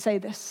 help me say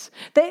this.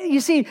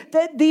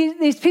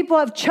 These people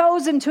have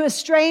chosen to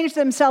estrange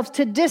themselves,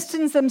 to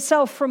distance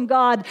themselves from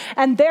God,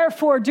 and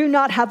therefore do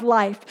not have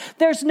life.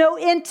 There's no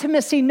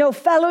intimacy, no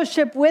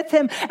fellowship with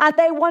him, and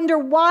they wonder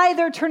why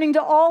they're turning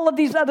to all of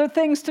these other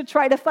things to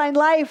try to find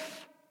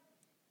life.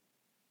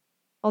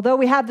 Although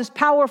we have this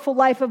powerful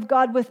life of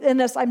God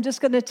within us, I'm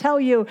just going to tell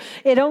you,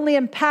 it only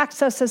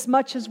impacts us as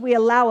much as we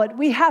allow it.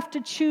 We have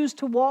to choose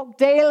to walk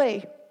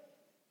daily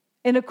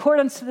in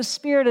accordance to the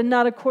Spirit and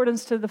not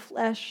accordance to the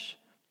flesh.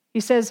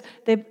 He says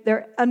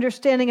their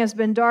understanding has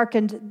been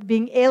darkened,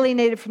 being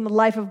alienated from the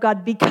life of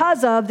God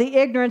because of the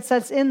ignorance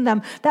that's in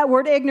them. That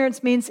word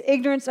ignorance means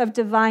ignorance of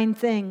divine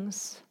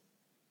things.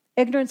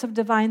 Ignorance of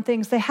divine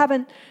things. They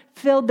haven't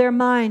filled their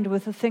mind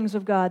with the things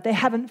of God. They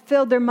haven't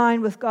filled their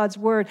mind with God's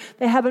word.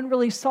 They haven't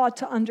really sought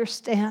to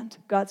understand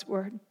God's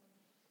word.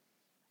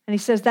 And he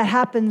says that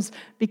happens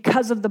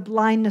because of the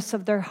blindness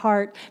of their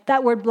heart.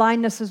 That word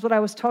blindness is what I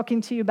was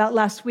talking to you about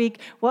last week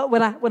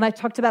when I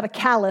talked about a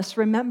callus,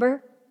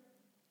 remember?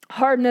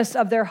 Hardness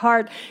of their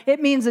heart.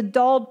 It means a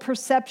dulled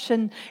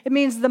perception. It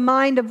means the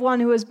mind of one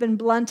who has been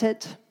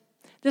blunted.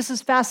 This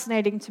is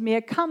fascinating to me.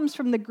 It comes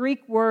from the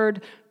Greek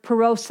word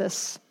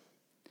porosis.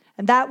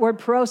 And that word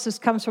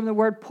porosis comes from the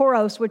word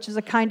poros, which is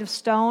a kind of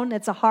stone.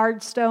 It's a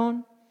hard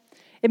stone.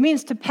 It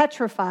means to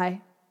petrify.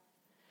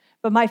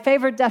 But my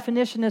favorite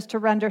definition is to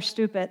render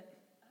stupid.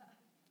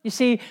 You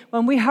see,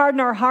 when we harden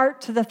our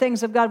heart to the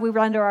things of God, we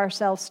render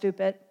ourselves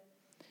stupid.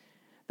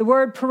 The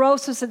word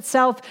porosis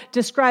itself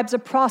describes a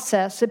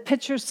process. It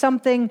pictures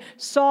something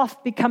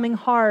soft becoming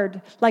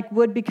hard, like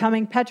wood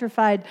becoming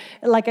petrified,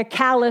 like a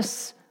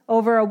callus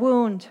over a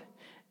wound.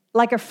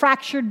 like a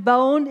fractured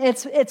bone.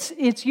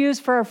 It's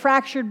used for a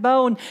fractured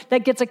bone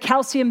that gets a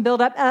calcium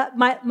buildup.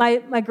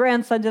 My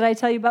grandson, did I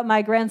tell you about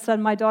my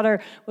grandson? My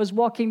daughter was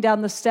walking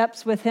down the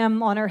steps with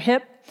him on her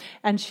hip,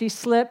 and she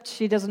slipped.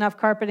 She doesn't have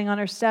carpeting on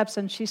her steps,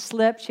 and she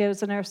slipped. She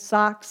was in her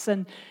socks,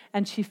 and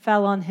she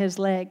fell on his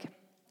leg,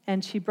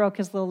 and she broke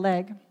his little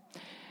leg.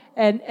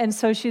 And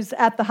so she's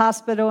at the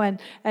hospital,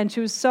 and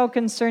she was so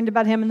concerned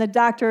about him, and the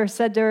doctor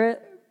said to her,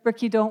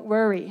 Ricky, don't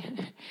worry.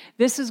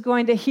 This is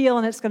going to heal,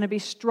 and it's going to be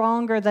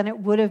stronger than it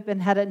would have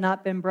been had it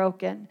not been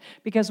broken.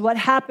 Because what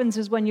happens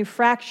is when you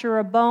fracture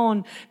a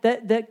bone,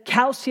 the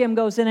calcium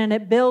goes in and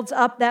it builds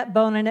up that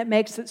bone, and it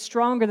makes it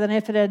stronger than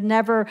if it had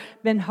never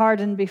been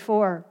hardened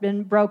before,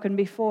 been broken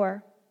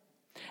before.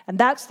 And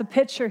that's the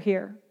picture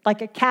here,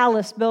 like a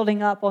callus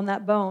building up on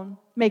that bone,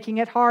 making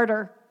it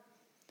harder.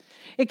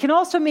 It can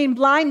also mean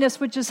blindness,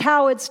 which is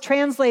how it's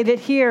translated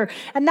here.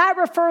 And that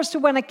refers to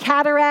when a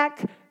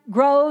cataract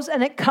grows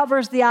and it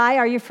covers the eye.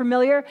 Are you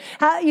familiar?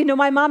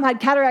 My mom had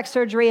cataract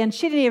surgery and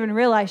she didn't even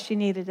realize she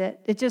needed it.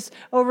 It just,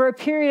 over a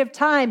period of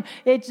time,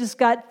 it just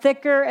got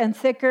thicker and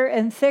thicker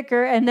and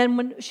thicker. And then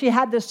when she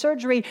had the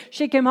surgery,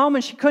 she came home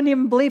and she couldn't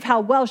even believe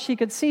how well she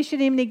could see. She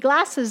didn't even need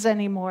glasses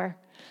anymore.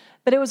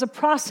 But it was a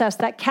process.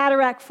 That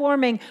cataract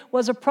forming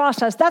was a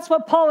process. That's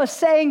what Paul is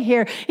saying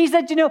here. He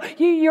said,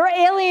 you're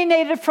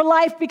alienated for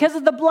life because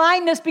of the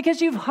blindness, because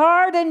you've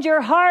hardened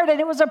your heart. And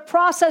it was a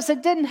process.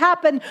 It didn't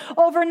happen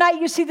overnight.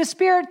 You see, the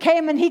Spirit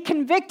came and he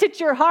convicted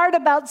your heart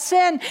about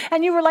sin.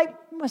 And you were like,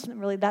 it wasn't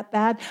really that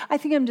bad. I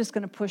think I'm just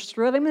going to push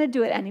through it. I'm going to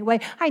do it anyway.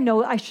 I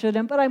know I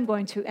shouldn't, but I'm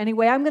going to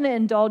anyway. I'm going to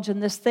indulge in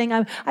this thing.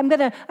 I'm going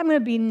to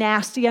be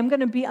nasty. I'm going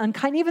to be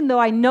unkind. Even though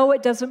I know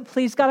it doesn't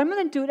please God, I'm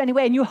going to do it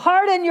anyway. And you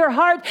harden your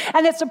heart,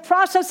 and it's a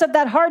process of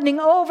that hardening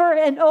over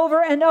and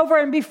over and over.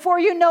 And before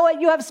you know it,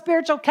 you have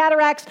spiritual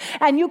cataracts,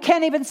 and you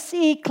can't even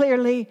see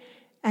clearly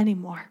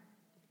anymore.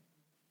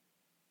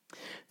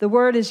 The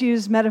word is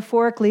used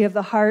metaphorically of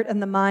the heart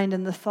and the mind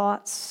and the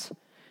thoughts.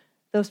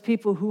 Those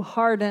people who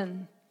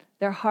harden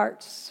their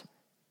hearts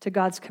to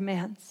God's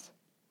commands.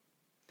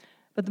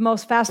 But the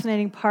most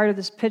fascinating part of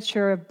this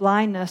picture of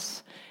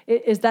blindness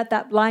is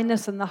that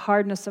blindness and the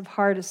hardness of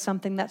heart is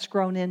something that's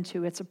grown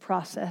into. It's a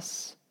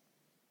process.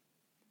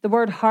 The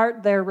word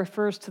heart there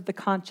refers to the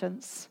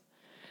conscience.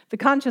 The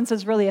conscience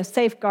is really a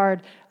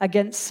safeguard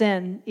against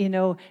sin.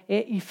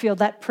 You feel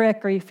that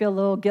prick or you feel a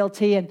little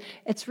guilty, and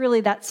it's really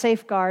that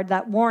safeguard,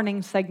 that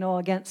warning signal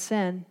against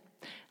sin.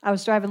 I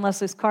was driving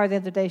Leslie's car the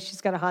other day. She's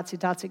got a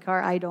Hotsy-Totsy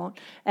car. I don't.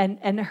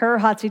 And her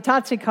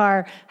Hotsy-Totsy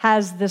car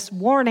has this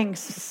warning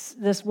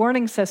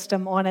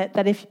system on it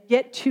that if you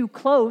get too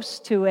close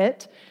to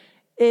it,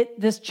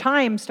 this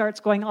chime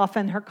starts going off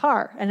in her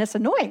car. And it's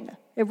annoying.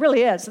 It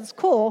really is. It's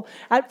cool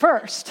at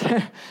first.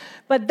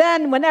 But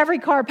then when every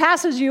car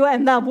passes you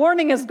and the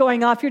warning is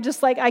going off, you're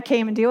just like, I can't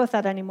even deal with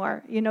that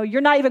anymore.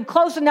 You're not even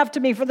close enough to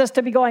me for this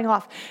to be going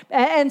off.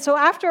 And so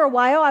after a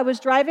while, I was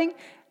driving.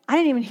 I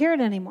didn't even hear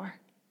it anymore,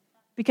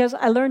 because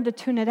I learned to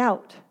tune it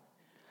out.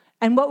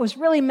 And what was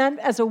really meant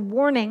as a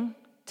warning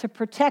to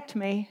protect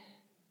me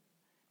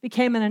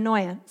became an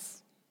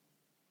annoyance.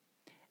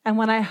 And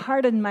when I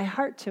hardened my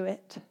heart to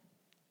it,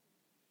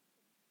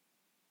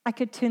 I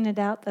could tune it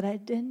out that I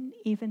didn't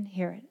even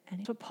hear it. And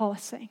that's what Paul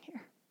is saying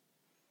here.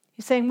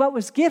 He's saying what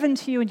was given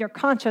to you in your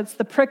conscience,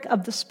 the prick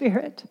of the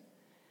Spirit,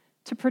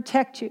 to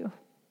protect you,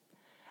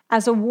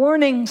 as a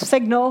warning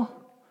signal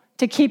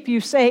to keep you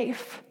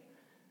safe,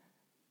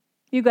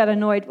 you got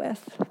annoyed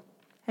with.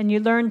 And you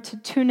learned to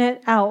tune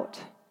it out.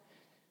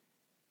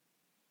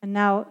 And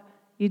now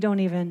you don't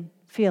even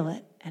feel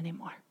it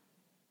anymore.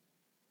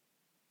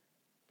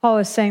 Paul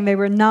is saying they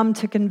were numb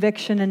to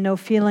conviction and no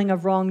feeling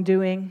of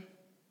wrongdoing.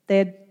 They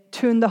had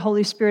tuned the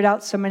Holy Spirit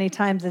out so many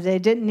times that they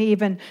didn't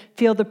even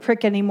feel the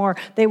prick anymore.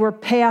 They were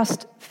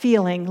past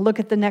feeling. Look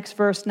at the next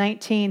verse,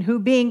 19. Who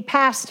being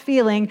past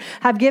feeling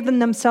have given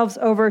themselves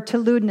over to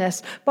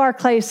lewdness.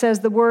 Barclay says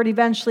the word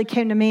eventually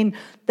came to mean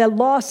the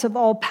loss of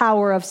all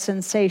power of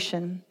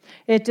sensation.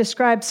 It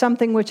described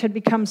something which had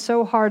become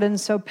so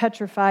hardened, so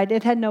petrified,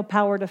 it had no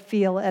power to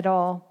feel at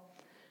all.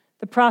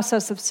 The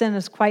process of sin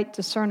is quite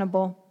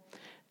discernible.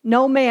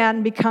 No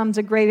man becomes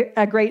a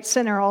great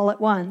sinner all at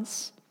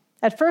once.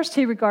 At first,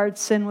 he regards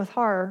sin with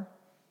horror.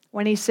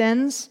 When he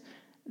sins,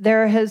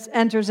 there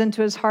enters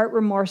into his heart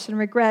remorse and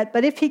regret.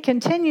 But if he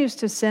continues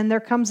to sin, there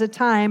comes a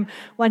time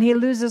when he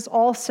loses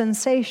all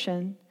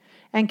sensation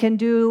and can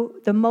do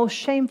the most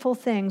shameful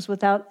things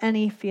without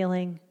any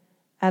feeling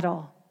at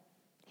all.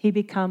 He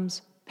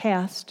becomes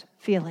past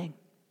feeling.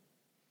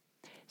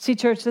 See,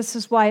 church, this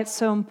is why it's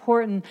so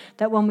important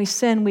that when we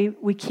sin,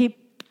 we keep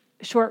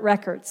short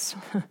records.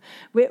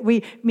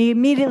 We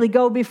immediately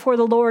go before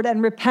the Lord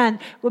and repent.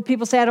 When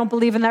people say, I don't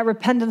believe in that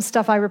repentance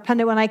stuff. I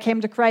repented when I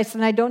came to Christ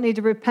and I don't need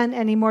to repent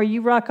anymore.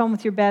 You rock on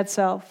with your bad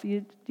self.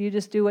 You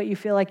just do what you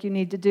feel like you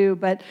need to do.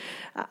 But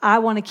I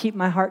want to keep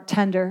my heart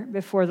tender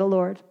before the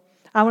Lord.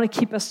 I want to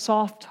keep a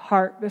soft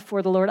heart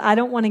before the Lord. I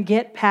don't want to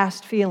get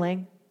past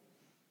feeling.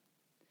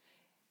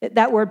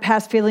 That word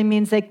past feeling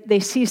means they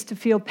cease to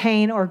feel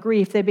pain or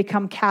grief. They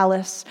become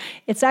callous.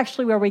 It's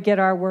actually where we get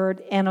our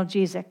word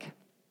analgesic.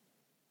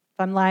 If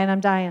I'm lying,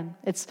 I'm dying.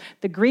 It's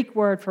the Greek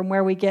word from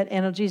where we get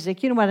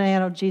analgesic. You know what an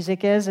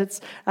analgesic is?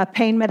 It's a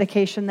pain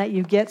medication that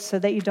you get so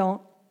that you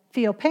don't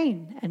feel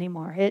pain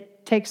anymore.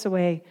 It takes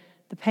away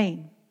the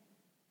pain.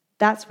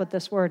 That's what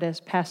this word is,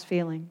 past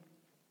feeling.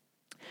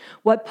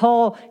 What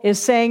Paul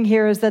is saying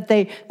here is that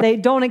they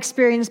don't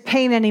experience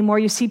pain anymore.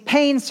 You see,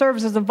 pain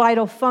serves as a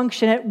vital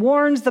function. It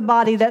warns the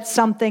body that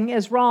something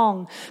is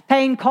wrong.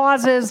 Pain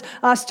causes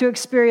us to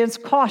experience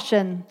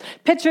caution.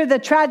 Picture the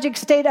tragic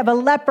state of a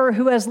leper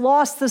who has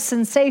lost the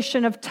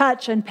sensation of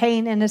touch and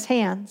pain in his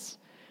hands.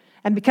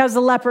 And because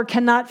the leper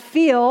cannot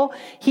feel,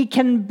 he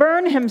can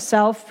burn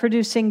himself,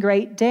 producing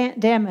great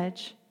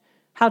damage.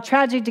 How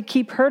tragic to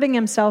keep hurting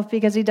himself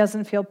because he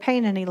doesn't feel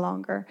pain any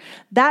longer.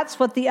 That's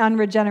what the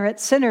unregenerate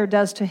sinner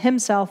does to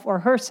himself or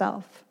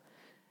herself.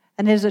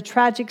 And it is a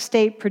tragic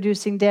state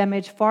producing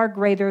damage far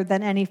greater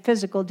than any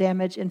physical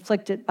damage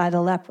inflicted by the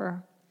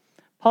leper.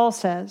 Paul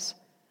says,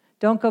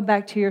 don't go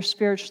back to your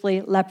spiritually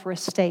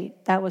leprous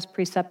state. That was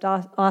Precept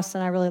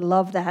Austin. I really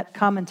love that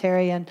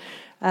commentary.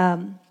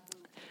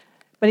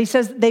 But he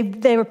says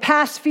they were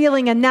past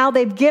feeling and now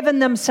they've given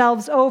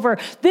themselves over.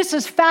 This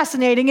is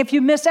fascinating. If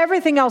you miss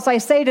everything else I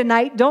say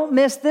tonight, don't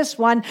miss this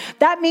one.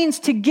 That means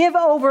to give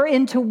over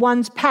into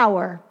one's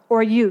power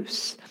or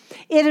use.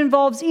 It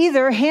involves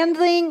either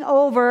handing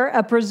over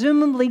a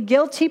presumably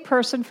guilty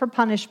person for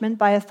punishment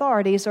by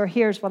authorities, or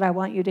here's what I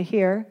want you to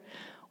hear,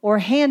 or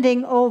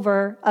handing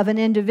over of an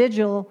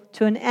individual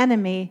to an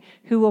enemy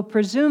who will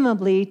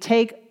presumably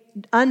take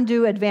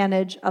undue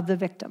advantage of the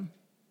victim.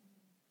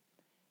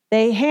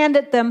 They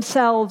handed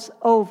themselves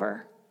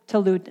over to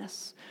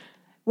lewdness.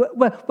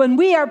 When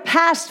we are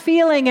past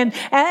feeling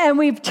and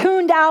we've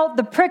tuned out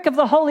the prick of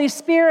the Holy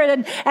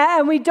Spirit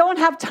and we don't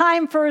have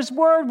time for His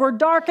Word, we're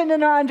darkened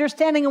in our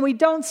understanding and we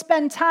don't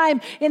spend time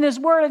in His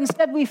Word.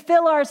 Instead, we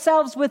fill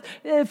ourselves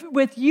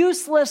with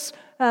useless,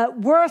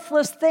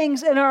 worthless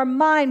things in our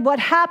mind. What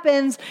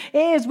happens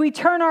is we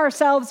turn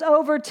ourselves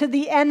over to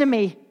the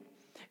enemy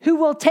who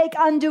will take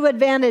undue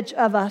advantage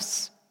of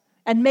us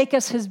and make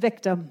us his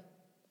victim.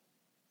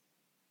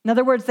 In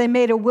other words, they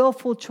made a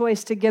willful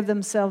choice to give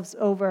themselves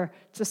over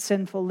to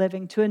sinful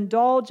living, to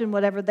indulge in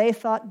whatever they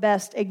thought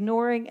best,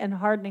 ignoring and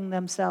hardening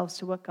themselves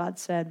to what God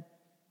said.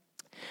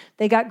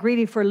 They got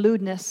greedy for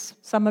lewdness.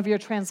 Some of your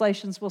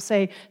translations will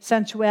say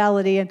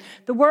sensuality. And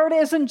the word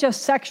isn't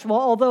just sexual,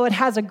 although it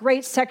has a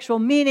great sexual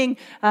meaning.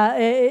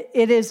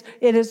 It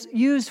is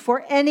used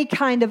for any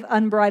kind of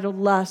unbridled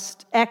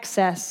lust,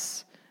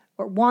 excess,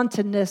 or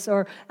wantonness,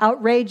 or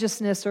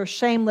outrageousness, or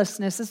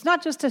shamelessness. It's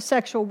not just a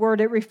sexual word.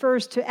 It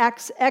refers to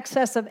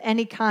excess of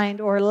any kind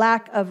or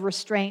lack of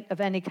restraint of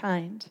any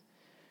kind.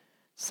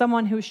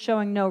 Someone who's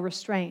showing no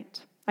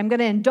restraint. I'm going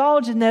to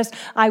indulge in this.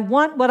 I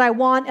want what I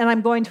want, and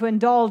I'm going to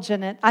indulge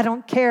in it. I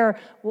don't care.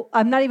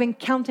 I'm not even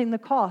counting the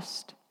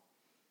cost.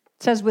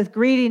 It says with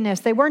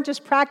greediness. They weren't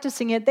just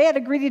practicing it. They had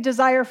a greedy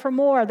desire for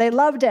more. They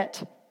loved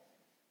it.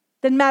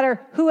 Didn't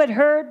matter who it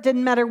hurt.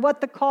 Didn't matter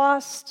what the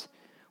cost.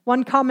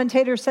 One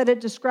commentator said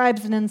it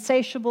describes an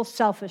insatiable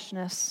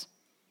selfishness.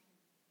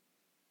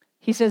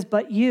 He says,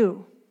 but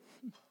you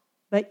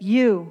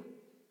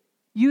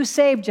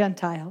save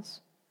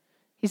Gentiles.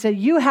 He said,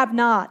 you have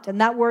not, and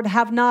that word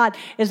have not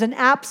is an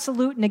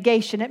absolute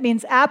negation. It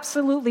means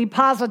absolutely,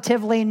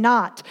 positively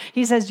not.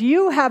 He says,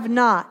 you have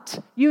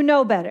not. You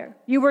know better.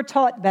 You were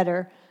taught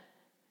better.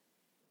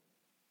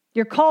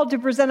 You're called to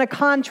present a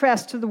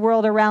contrast to the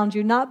world around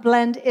you, not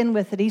blend in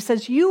with it. He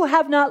says, you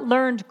have not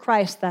learned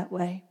Christ that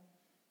way.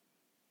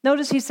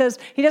 Notice he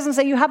doesn't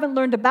say you haven't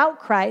learned about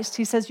Christ.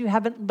 He says you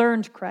haven't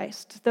learned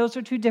Christ. Those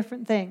are two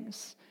different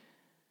things.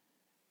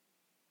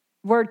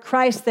 Word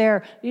Christ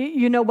there,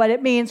 you know what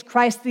it means.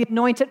 Christ, the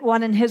anointed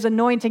one, and his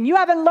anointing. You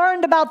haven't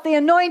learned about the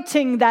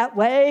anointing that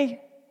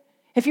way.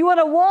 If you want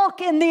to walk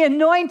in the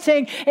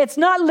anointing, it's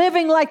not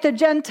living like the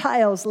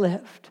Gentiles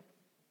lived.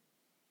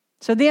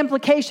 So the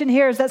implication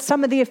here is that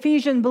some of the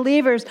Ephesian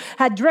believers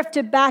had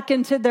drifted back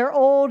into their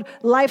old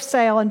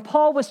lifestyle, and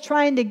Paul was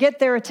trying to get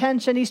their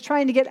attention. He's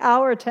trying to get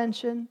our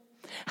attention.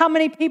 How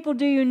many people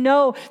do you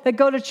know that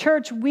go to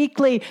church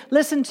weekly,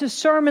 listen to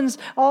sermons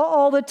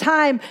all the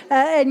time,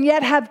 and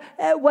yet have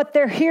what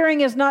they're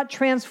hearing is not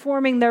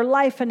transforming their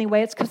life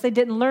anyway? It's because they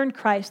didn't learn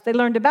Christ. They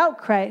learned about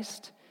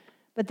Christ,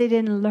 but they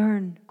didn't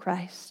learn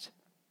Christ.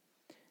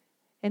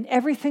 In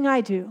everything I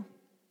do,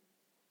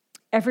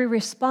 every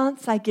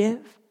response I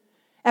give,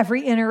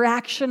 every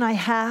interaction I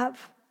have,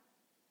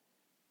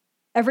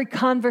 every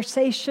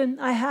conversation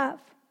I have,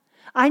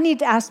 I need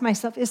to ask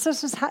myself, is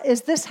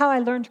this how I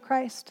learned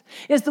Christ?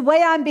 Is the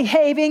way I'm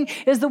behaving,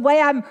 is the way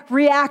I'm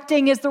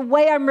reacting, is the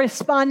way I'm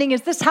responding,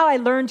 is this how I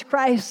learned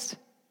Christ?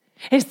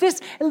 Is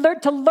this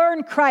to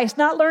learn Christ,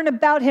 not learn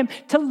about Him,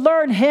 to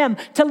learn Him,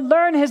 to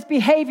learn His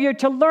behavior,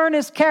 to learn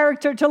His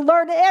character, to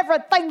learn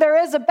everything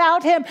there is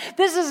about Him?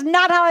 This is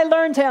not how I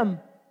learned Him.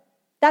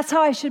 That's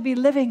how I should be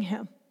living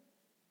Him.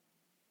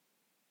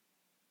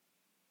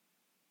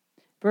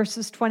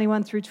 Verses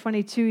 21 through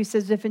 22, he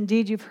says, if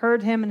indeed you've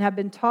heard him and have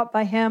been taught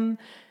by him,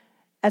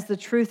 as the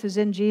truth is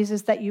in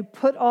Jesus, that you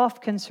put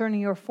off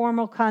concerning your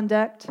former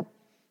conduct,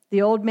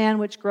 the old man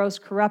which grows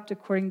corrupt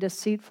according to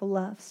deceitful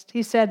lust.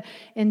 He said,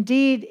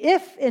 indeed,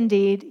 if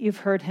indeed you've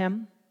heard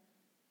him,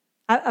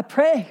 I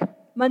pray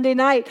Monday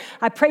night,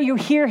 I pray you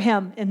hear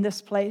him in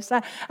this place.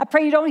 I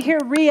pray you don't hear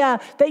Ria,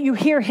 that you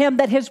hear him,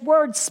 that his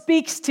word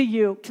speaks to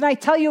you. Can I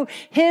tell you,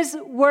 his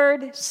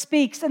word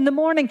speaks. In the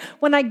morning,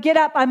 when I get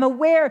up, I'm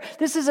aware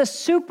this is a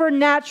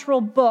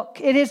supernatural book.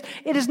 It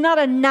is not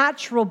a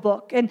natural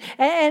book. And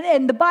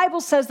the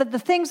Bible says that the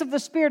things of the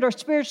Spirit are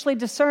spiritually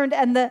discerned,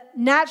 and the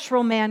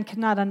natural man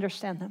cannot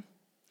understand them.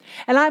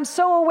 And I'm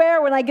so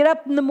aware when I get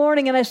up in the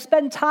morning and I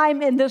spend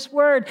time in this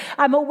word,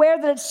 I'm aware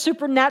that it's a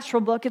supernatural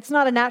book. It's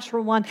not a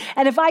natural one.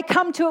 And if I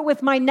come to it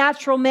with my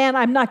natural man,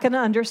 I'm not going to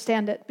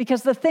understand it,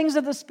 because the things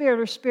of the Spirit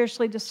are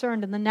spiritually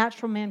discerned and the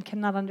natural man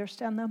cannot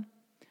understand them.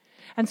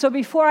 And so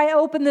before I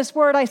open this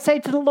word, I say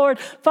to the Lord,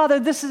 Father,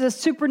 this is a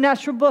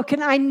supernatural book,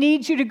 and I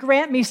need you to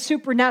grant me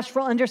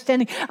supernatural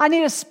understanding. I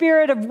need a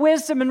spirit of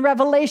wisdom and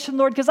revelation,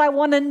 Lord, because I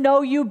want to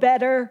know you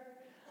better.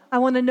 I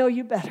want to know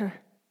you better.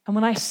 And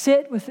when I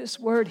sit with this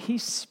word, he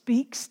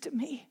speaks to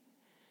me.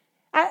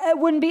 It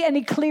wouldn't be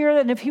any clearer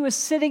than if he was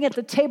sitting at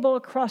the table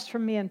across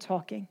from me and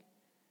talking.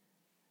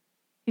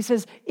 He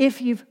says, if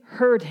you've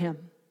heard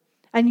him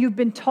and you've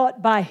been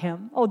taught by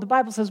him. Oh, the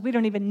Bible says we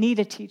don't even need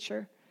a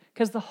teacher,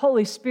 because the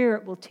Holy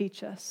Spirit will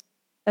teach us.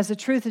 As the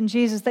truth in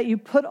Jesus that you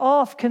put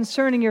off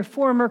concerning your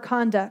former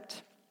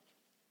conduct.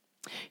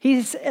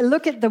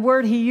 Look at the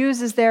word he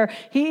uses there.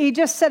 He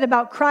just said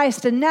about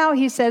Christ, and now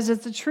he says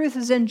that the truth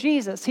is in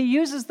Jesus. He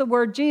uses the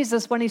word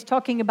Jesus when he's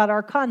talking about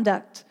our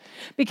conduct,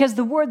 because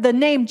the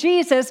name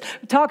Jesus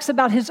talks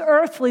about his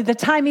the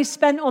time he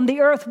spent on the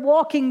earth,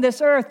 walking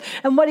this earth.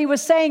 And what he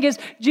was saying is,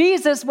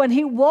 Jesus, when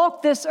he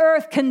walked this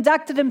earth,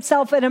 conducted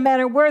himself in a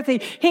manner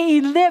worthy.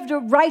 He lived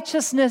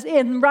righteousness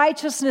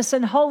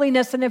and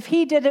holiness. And if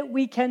he did it,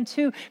 we can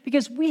too,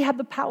 because we have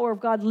the power of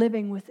God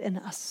living within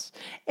us.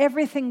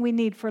 Everything we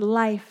need for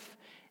life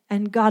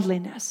and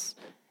godliness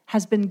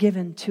has been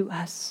given to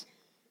us.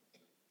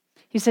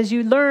 He says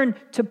you learn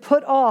to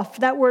put off.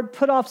 That word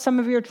put off, some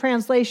of your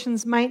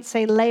translations might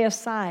say lay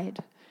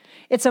aside.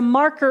 It's a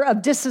marker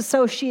of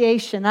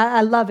disassociation.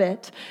 I love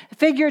it.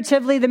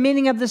 Figuratively, the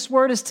meaning of this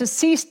word is to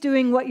cease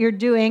doing what you're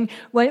doing,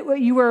 what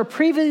you were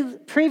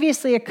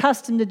previously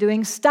accustomed to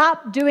doing.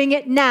 Stop doing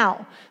it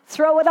now.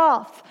 Throw it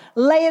off.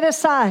 Lay it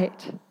aside.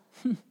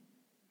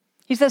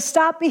 He says,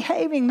 stop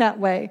behaving that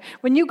way.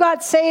 When you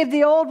got saved,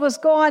 the old was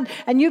gone,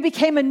 and you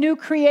became a new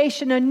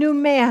creation, a new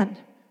man.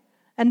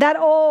 And that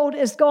old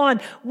is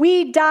gone.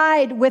 We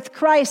died with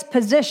Christ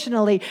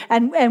positionally,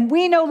 and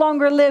we no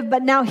longer live,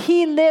 but now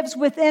he lives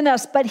within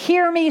us. But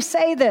hear me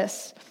say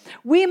this.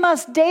 We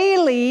must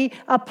daily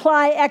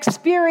apply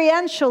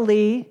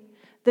experientially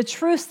the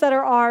truths that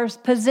are ours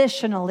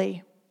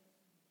positionally.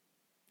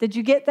 Did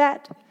you get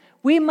that?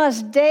 We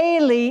must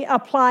daily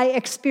apply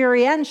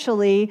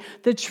experientially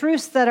the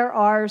truths that are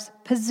ours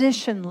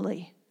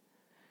positionally.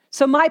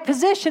 So my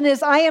position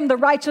is I am the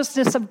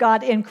righteousness of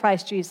God in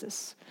Christ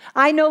Jesus.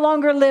 I no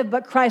longer live,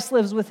 but Christ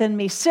lives within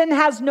me. Sin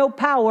has no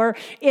power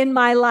in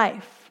my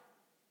life.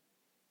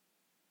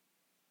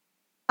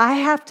 I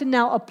have to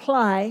now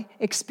apply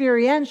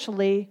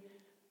experientially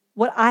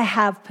what I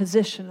have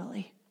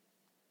positionally.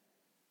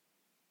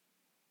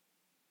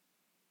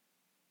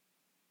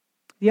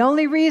 The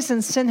only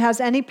reason sin has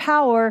any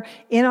power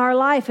in our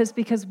life is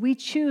because we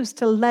choose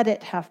to let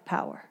it have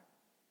power.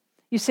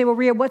 You say, well,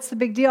 Ria, what's the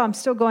big deal? I'm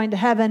still going to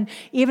heaven,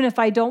 even if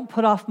I don't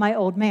put off my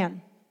old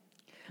man.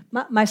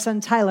 My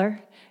son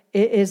Tyler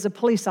is a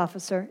police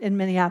officer in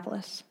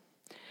Minneapolis.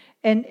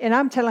 And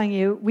I'm telling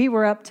you, we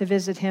were up to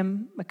visit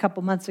him a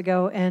couple months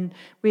ago, and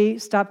we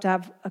stopped to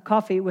have a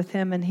coffee with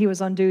him, and he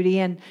was on duty,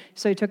 and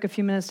so he took a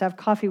few minutes to have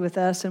coffee with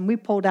us, and we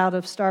pulled out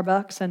of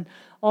Starbucks, and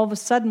all of a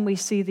sudden we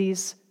see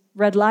these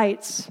red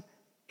lights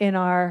in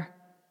our,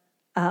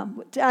 I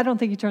don't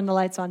think he turned the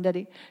lights on, did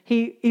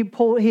he?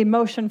 He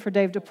motioned for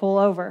Dave to pull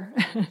over.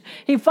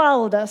 He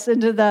followed us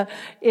into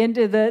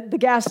the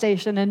gas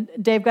station, and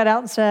Dave got out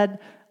and said,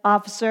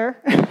 "Officer,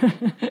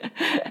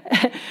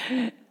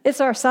 it's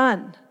our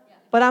son."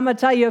 But I'm going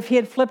to tell you, if he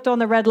had flipped on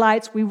the red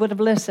lights, we would have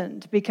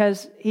listened,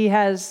 because he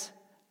has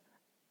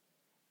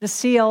the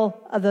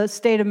seal of the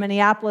state of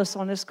Minneapolis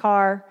on his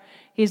car.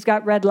 He's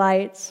got red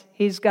lights.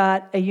 He's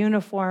got a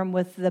uniform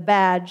with the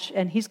badge,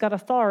 and he's got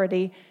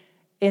authority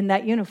in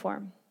that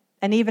uniform.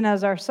 And even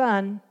as our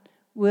son,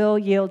 we'll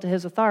yield to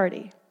his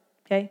authority,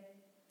 okay?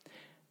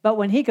 But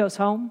when he goes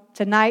home,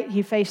 tonight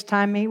he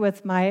FaceTimed me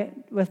with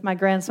my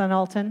grandson,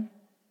 Alton.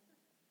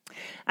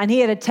 And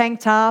he had a tank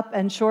top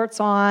and shorts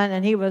on,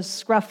 and he was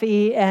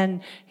scruffy,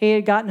 and he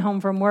had gotten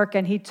home from work,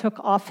 and he took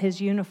off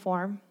his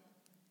uniform,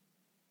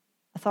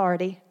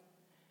 authority,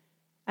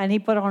 and he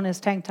put on his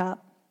tank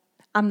top.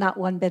 I'm not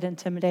one bit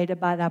intimidated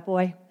by that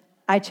boy.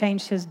 I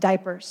changed his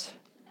diapers.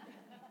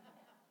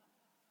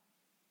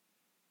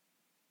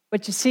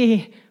 But you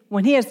see,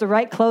 when he has the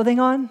right clothing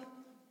on,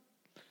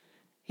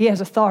 he has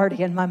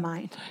authority in my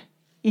mind.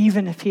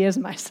 even if he is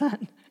my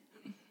son.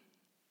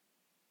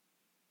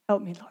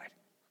 Help me, Lord.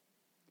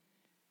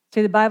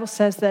 See, the Bible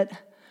says that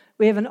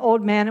we have an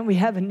old man and we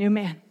have a new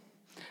man.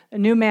 A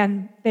new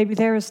man, baby,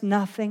 there is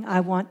nothing I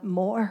want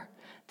more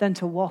than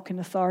to walk in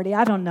authority.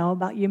 I don't know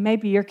about you.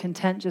 Maybe you're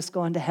content just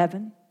going to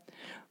heaven.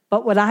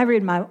 But when I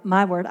read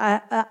my word,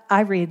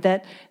 I read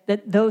that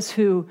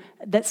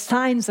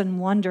signs and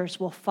wonders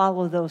will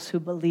follow those who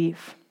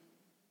believe.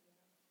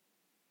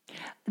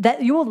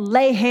 That you will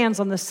lay hands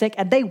on the sick,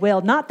 and they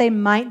will. Not they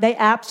might, they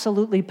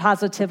absolutely,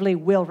 positively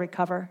will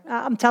recover.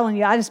 I'm telling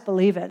you, I just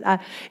believe it.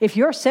 If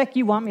you're sick,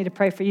 you want me to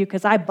pray for you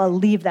because I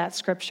believe that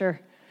scripture.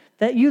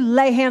 That you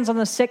lay hands on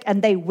the sick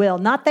and they will.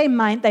 Not they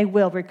might, they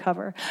will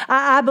recover.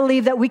 I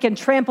believe that we can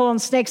trample on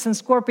snakes and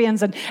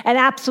scorpions and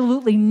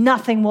absolutely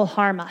nothing will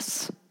harm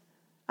us.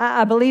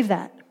 I believe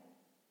that.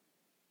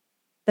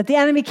 That the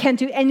enemy can't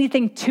do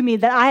anything to me,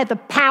 that I have the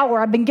power,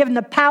 I've been given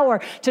the power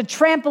to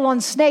trample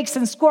on snakes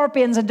and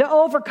scorpions and to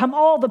overcome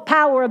all the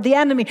power of the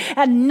enemy,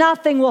 and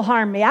nothing will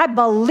harm me. I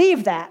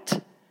believe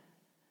that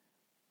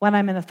when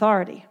I'm in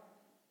authority.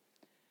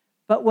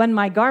 But when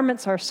my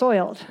garments are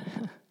soiled,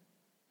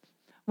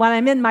 when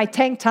I'm in my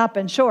tank top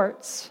and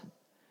shorts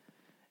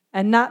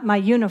and not my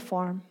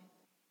uniform,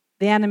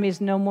 the enemy is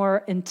no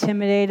more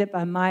intimidated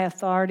by my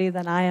authority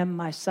than I am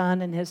my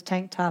son in his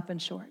tank top and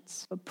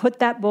shorts. But put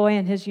that boy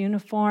in his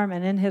uniform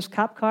and in his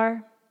cop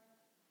car,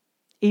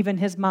 even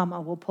his mama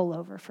will pull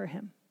over for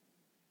him.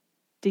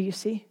 Do you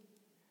see?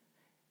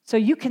 So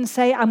you can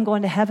say, I'm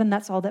going to heaven,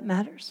 that's all that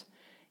matters.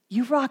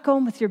 You rock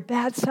on with your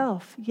bad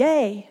self.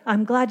 Yay,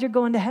 I'm glad you're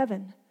going to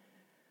heaven.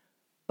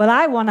 But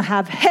I want to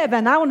have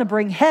heaven. I want to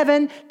bring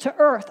heaven to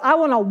earth. I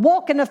want to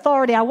walk in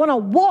authority. I want to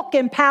walk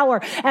in power.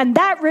 And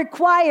that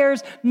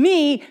requires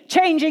me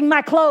changing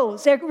my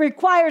clothes. It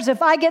requires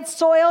if I get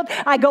soiled,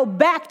 I go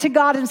back to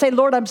God and say,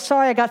 Lord, I'm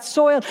sorry I got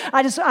soiled.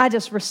 I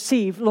just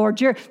receive. Lord,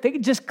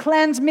 just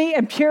cleanse me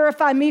and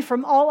purify me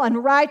from all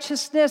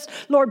unrighteousness.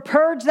 Lord,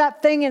 purge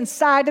that thing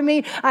inside of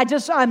me.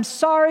 I'm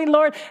sorry,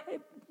 Lord.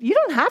 You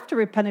don't have to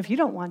repent if you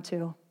don't want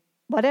to.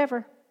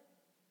 Whatever.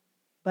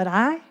 But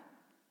I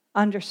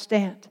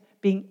understand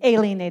being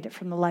alienated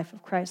from the life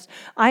of Christ.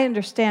 I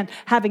understand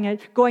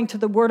going to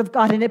the Word of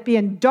God and it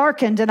being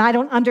darkened, and I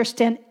don't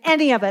understand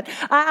any of it.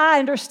 I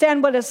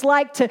understand what it's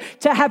like to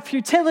have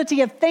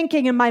futility of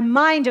thinking, and my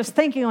mind just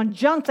thinking on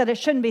junk that it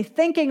shouldn't be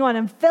thinking on,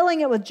 and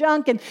filling it with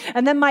junk, and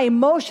then my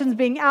emotions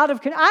being out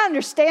of control. I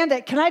understand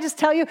it. Can I just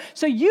tell you?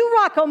 So you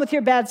rock on with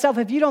your bad self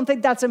if you don't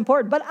think that's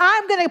important, but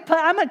I'm going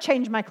to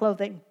change my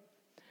clothing.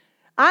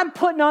 I'm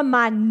putting on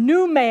my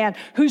new man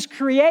who's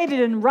created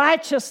in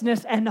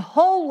righteousness and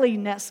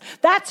holiness.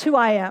 That's who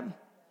I am.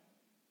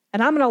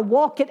 And I'm going to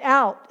walk it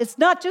out. It's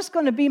not just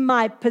going to be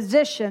my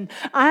position.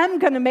 I'm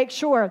going to make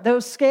sure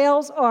those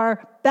scales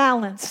are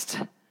balanced.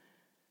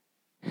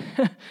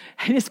 And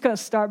it's going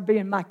to start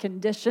being my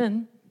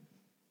condition.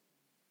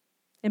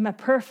 Am I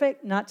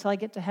perfect? Not till I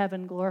get to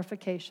heaven,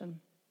 glorification.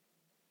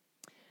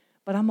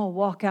 But I'm going to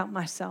walk out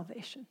my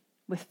salvation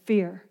with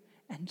fear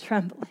and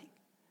trembling.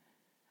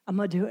 I'm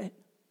going to do it.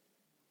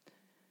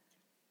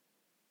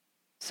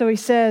 So he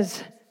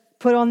says,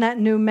 put on that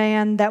new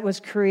man that was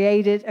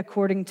created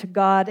according to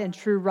God in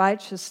true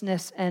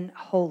righteousness and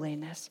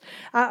holiness.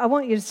 I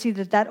want you to see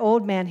that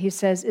old man, he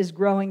says, is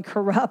growing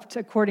corrupt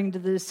according to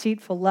the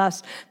deceitful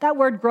lust. That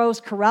word grows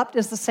corrupt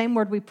is the same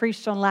word we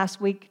preached on last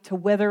week, to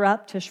wither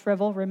up, to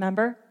shrivel,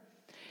 remember?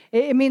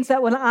 It means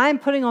that when I'm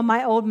putting on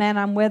my old man,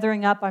 I'm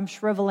withering up, I'm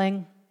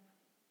shriveling.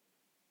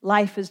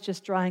 Life is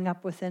just drying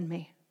up within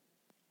me.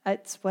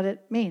 That's what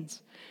it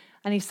means.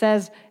 And he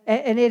says,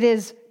 and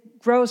it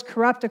grows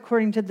corrupt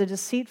according to the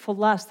deceitful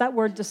lust. That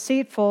word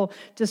deceitful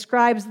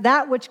describes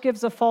that which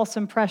gives a false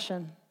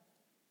impression.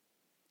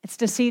 It's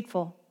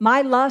deceitful.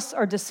 My lusts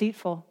are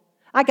deceitful.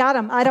 I got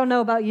them. I don't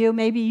know about you.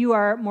 Maybe you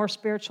are more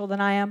spiritual than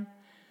I am,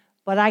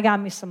 but I got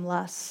me some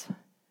lusts.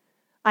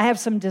 I have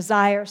some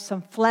desires,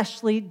 some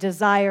fleshly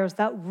desires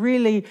that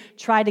really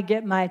try to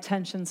get my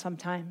attention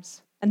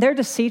sometimes. And they're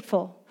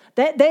deceitful.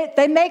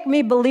 They make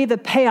me believe the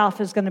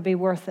payoff is going to be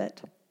worth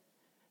it.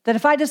 That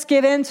if I just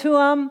give in to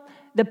them,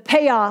 the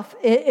payoff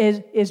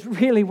is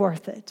really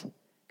worth it.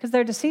 Because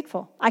they're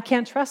deceitful. I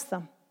can't trust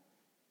them.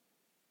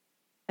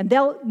 And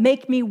they'll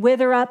make me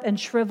wither up and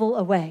shrivel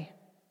away.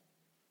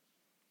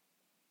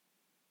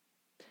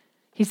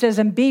 He says,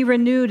 and be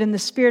renewed in the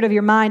spirit of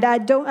your mind. I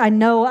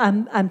know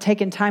I'm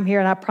taking time here,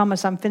 and I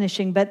promise I'm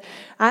finishing, but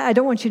I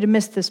don't want you to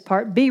miss this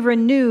part. Be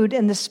renewed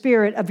in the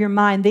spirit of your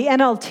mind. The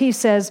NLT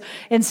says,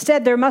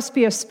 instead, there must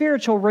be a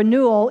spiritual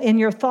renewal in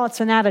your thoughts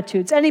and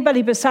attitudes.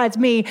 Anybody besides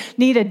me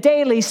need a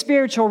daily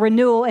spiritual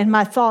renewal in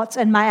my thoughts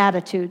and my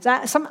attitudes.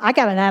 I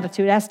got an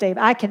attitude. Ask Dave.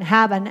 I can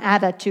have an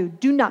attitude.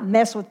 Do not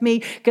mess with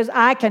me, because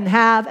I can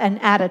have an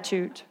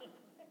attitude.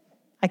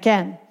 I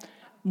can.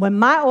 When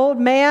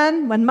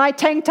my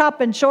tank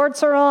top and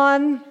shorts are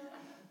on,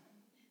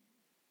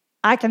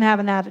 I can have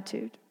an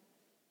attitude.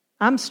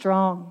 I'm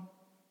strong.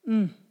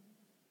 And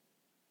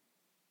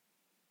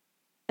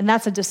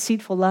that's a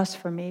deceitful lust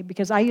for me,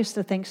 because I used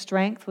to think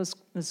strength was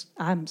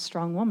I'm a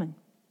strong woman.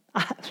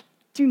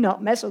 Do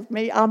not mess with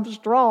me. I'm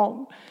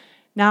strong.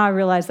 Now I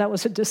realize that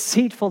was a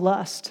deceitful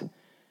lust.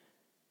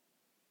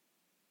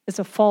 It's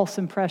a false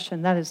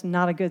impression. That is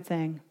not a good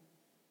thing.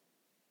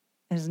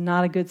 It is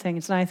not a good thing.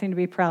 It's not anything to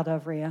be proud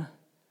of, Rhea,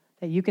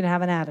 that you can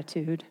have an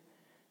attitude,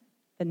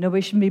 that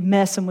nobody should be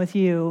messing with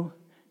you.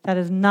 That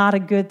is not a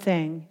good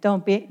thing.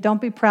 Don't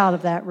be proud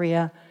of that,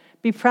 Rhea.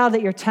 Be proud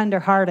that you're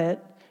tenderhearted.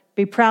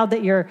 Be proud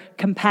that you're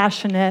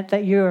compassionate,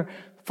 that you're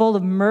full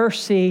of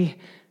mercy,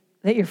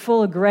 that you're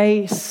full of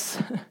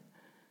grace.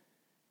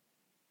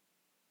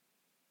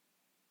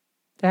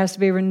 There has to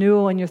be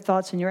renewal in your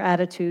thoughts and your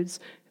attitudes.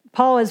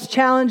 Paul is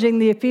challenging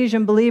the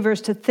Ephesian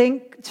believers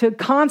to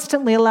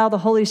constantly allow the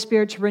Holy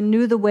Spirit to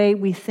renew the way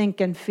we think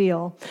and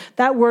feel.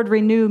 That word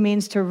renew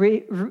means to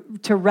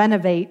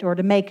renovate or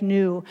to make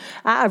new.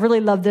 I really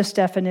love this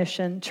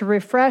definition, to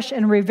refresh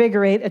and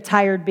revigorate a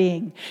tired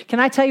being. Can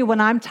I tell you, when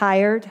I'm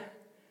tired,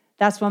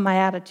 that's when my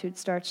attitude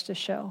starts to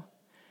show.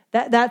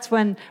 That's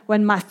when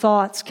my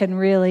thoughts can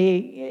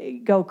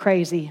really go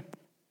crazy.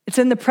 It's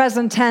in the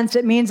present tense.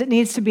 It means it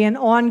needs to be an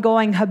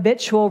ongoing,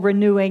 habitual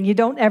renewing. You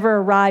don't ever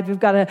arrive.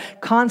 You've got to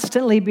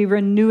constantly be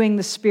renewing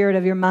the spirit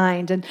of your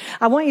mind. And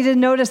I want you to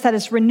notice that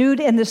it's renewed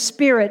in the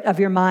spirit of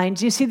your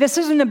mind. You see, this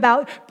isn't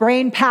about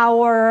brain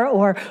power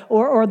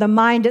or the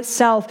mind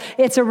itself.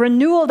 It's a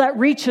renewal that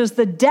reaches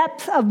the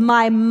depth of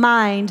my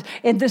mind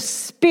in the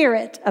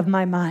spirit of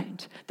my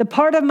mind. The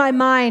part of my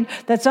mind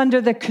that's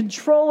under the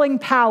controlling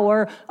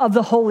power of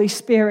the Holy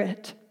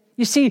Spirit.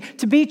 You see,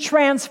 to be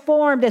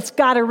transformed, it's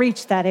got to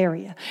reach that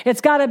area.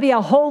 It's got to be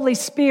a Holy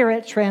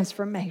Spirit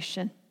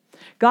transformation.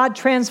 God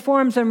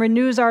transforms and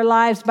renews our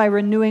lives by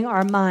renewing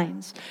our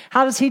minds.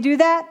 How does he do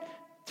that?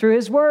 Through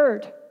his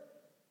word.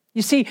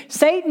 You see,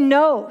 Satan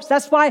knows.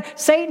 That's why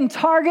Satan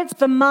targets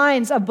the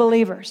minds of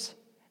believers.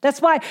 That's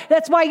why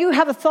you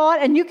have a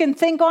thought and you can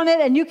think on it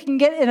and you can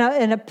get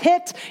in a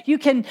pit.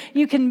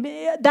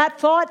 That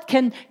thought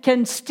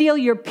can steal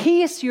your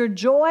peace, your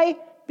joy.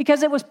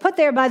 Because it was put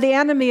there by the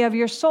enemy of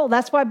your soul.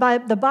 That's why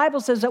the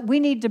Bible says that we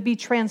need to be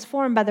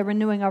transformed by the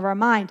renewing of our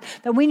mind.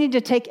 That we need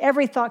to take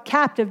every thought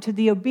captive to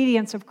the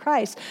obedience of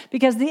Christ.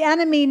 Because the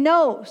enemy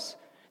knows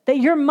that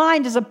your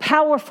mind is a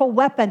powerful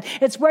weapon.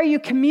 It's where you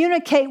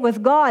communicate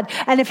with God.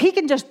 And if he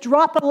can just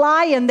drop a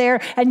lie in there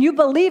and you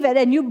believe it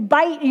and you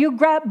bite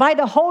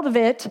a hold of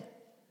it,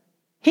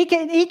 he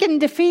can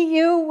defeat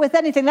you with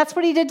anything. That's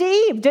what he did to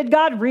Eve. Did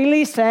God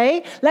really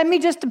say, let me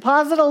just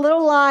deposit a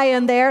little lie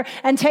in there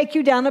and take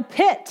you down a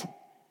pit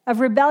of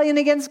rebellion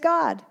against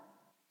God?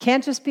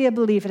 Can't just be a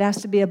belief. It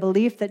has to be a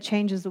belief that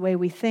changes the way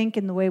we think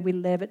and the way we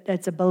live.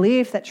 It's a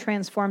belief that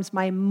transforms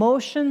my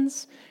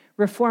emotions,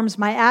 reforms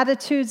my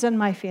attitudes and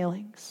my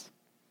feelings.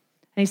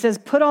 And he says,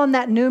 put on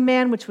that new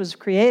man which was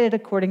created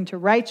according to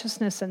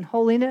righteousness and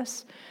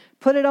holiness.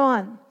 Put it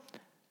on.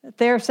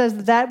 There says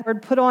that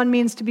word put on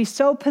means to be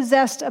so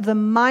possessed of the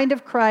mind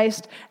of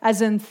Christ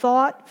as in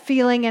thought,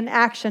 feeling, and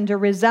action to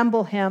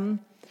resemble him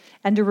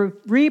and to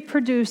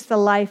reproduce the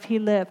life he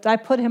lived. I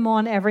put him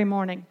on every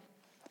morning.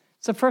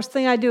 So first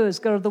thing I do is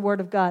go to the Word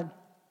of God.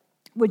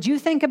 Would you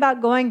think about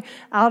going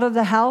out of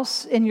the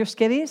house in your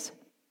skivvies?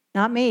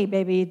 Not me,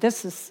 baby.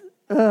 This is,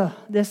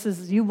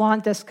 you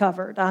want this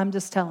covered. I'm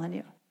just telling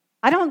you.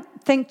 I don't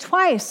think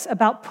twice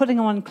about putting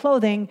on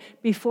clothing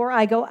before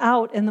I go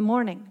out in the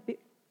morning.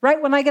 Right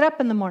when I get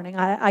up in the morning,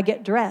 I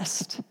get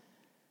dressed.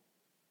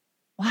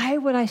 Why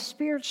would I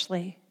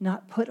spiritually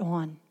not put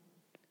on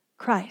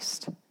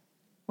Christ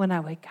when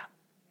I wake up?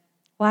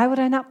 Why would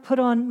I not put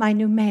on my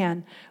new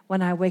man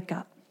when I wake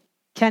up?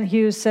 Kent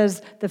Hughes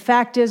says, the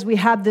fact is we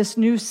have this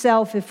new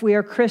self if we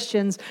are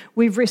Christians.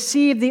 We've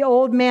received the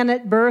old man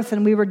at birth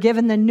and we were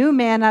given the new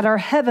man at our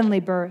heavenly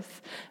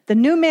birth. The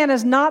new man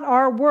is not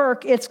our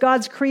work, it's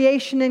God's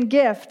creation and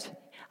gift.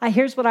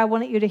 Here's what I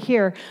want you to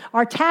hear.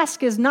 Our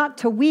task is not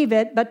to weave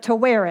it, but to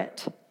wear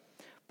it.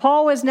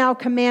 Paul is now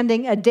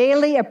commanding a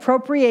daily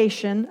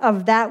appropriation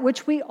of that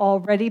which we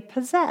already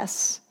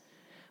possess.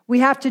 We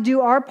have to do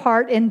our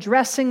part in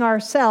dressing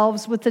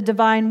ourselves with the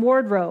divine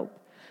wardrobe.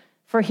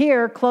 For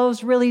here,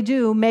 clothes really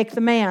do make the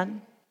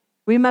man.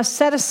 We must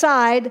set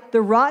aside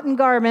the rotten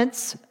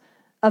garments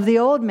of the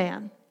old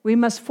man. We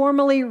must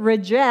formally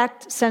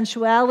reject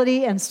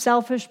sensuality and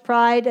selfish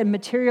pride and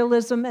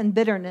materialism and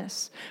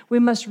bitterness. We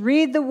must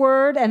read the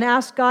Word and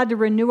ask God to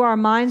renew our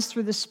minds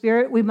through the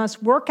Spirit. We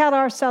must work out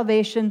our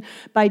salvation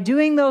by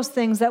doing those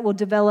things that will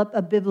develop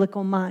a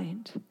biblical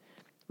mind.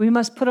 We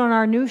must put on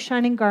our new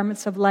shining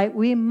garments of light.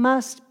 We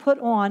must put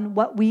on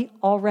what we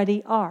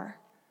already are.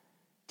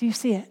 Do you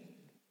see it?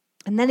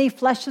 And then he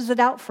fleshes it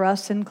out for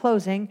us in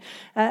closing.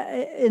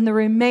 In the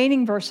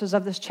remaining verses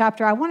of this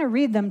chapter, I want to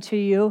read them to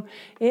you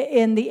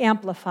in the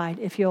Amplified,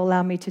 if you'll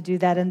allow me to do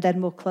that, and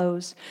then we'll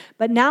close.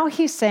 But now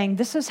he's saying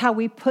this is how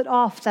we put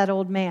off that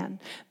old man.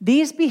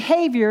 These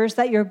behaviors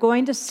that you're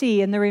going to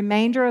see in the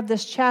remainder of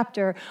this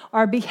chapter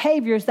are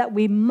behaviors that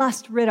we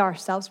must rid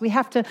ourselves. We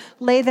have to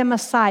lay them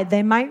aside.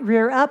 They might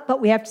rear up,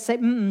 but we have to say,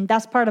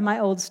 that's part of my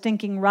old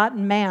stinking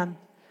rotten man.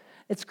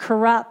 It's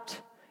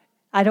corrupt.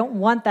 I don't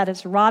want that.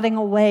 It's rotting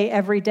away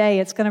every day.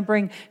 It's going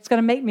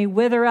to make me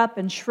wither up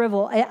and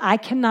shrivel. I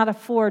cannot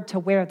afford to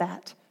wear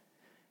that.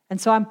 And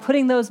so I'm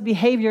putting those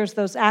behaviors,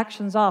 those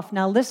actions off.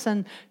 Now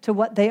listen to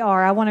what they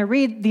are. I want to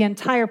read the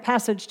entire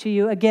passage to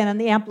you again in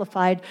the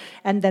Amplified,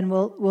 and then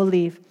we'll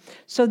leave.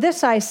 So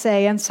this I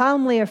say, and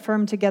solemnly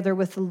affirm together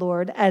with the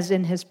Lord, as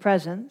in his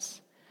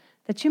presence,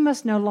 that you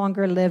must no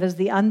longer live as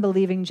the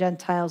unbelieving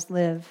Gentiles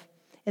live,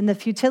 in the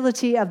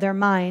futility of their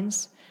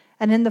minds,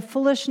 and in the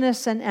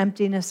foolishness and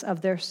emptiness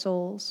of their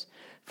souls.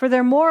 For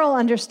their moral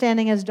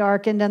understanding is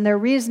darkened, and their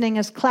reasoning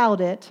is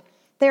clouded.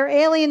 They are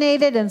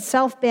alienated and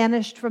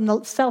self-banished from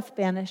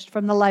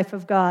the life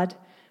of God,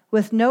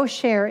 with no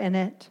share in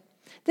it.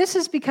 This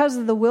is because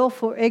of the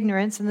willful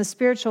ignorance and the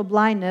spiritual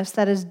blindness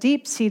that is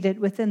deep-seated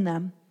within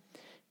them,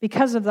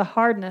 because of the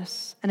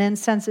hardness and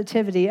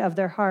insensitivity of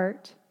their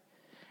heart.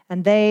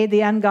 And they,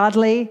 the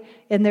ungodly,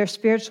 in their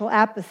spiritual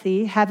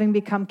apathy, having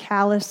become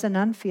callous and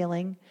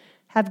unfeeling,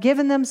 have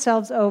given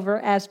themselves over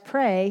as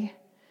prey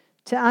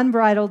to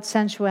unbridled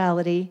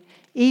sensuality,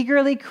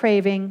 eagerly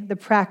craving the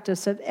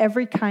practice of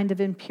every kind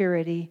of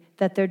impurity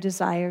that their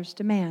desires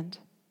demand.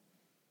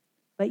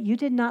 But you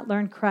did not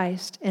learn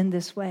Christ in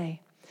this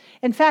way.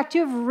 In fact,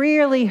 you have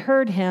really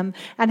heard him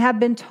and have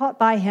been taught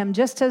by him,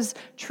 just as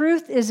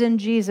truth is in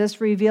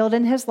Jesus, revealed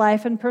in his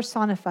life and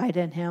personified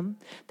in him,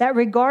 that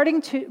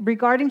regarding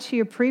to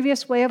your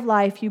previous way of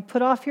life, you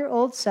put off your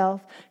old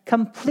self,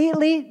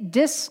 completely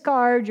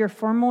discard your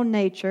former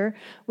nature,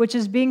 which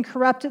is being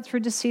corrupted through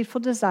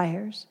deceitful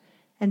desires,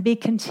 and be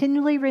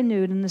continually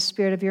renewed in the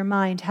spirit of your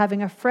mind,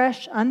 having a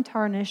fresh,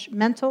 untarnished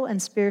mental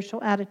and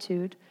spiritual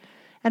attitude,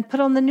 and put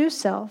on the new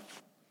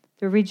self,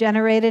 the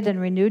regenerated and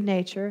renewed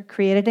nature,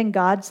 created in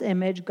God's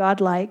image,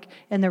 God-like,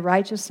 in the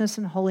righteousness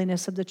and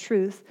holiness of the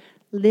truth,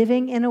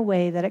 living in a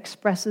way that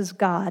expresses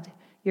God,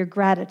 your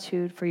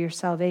gratitude for your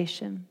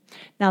salvation.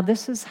 Now,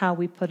 this is how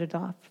we put it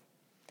off.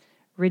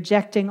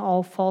 Rejecting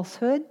all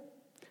falsehood,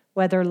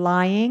 whether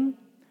lying,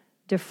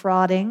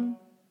 defrauding,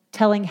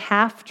 telling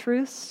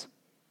half-truths,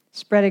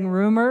 spreading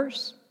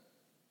rumors.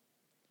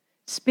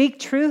 Speak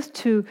truth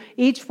to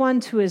each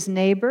one to his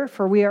neighbor,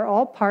 for we are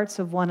all parts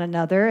of one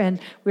another, and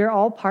we are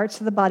all parts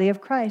of the body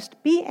of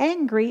Christ. Be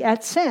angry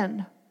at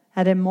sin,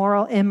 at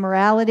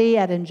immorality,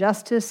 at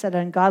injustice, at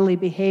ungodly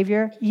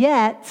behavior,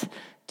 yet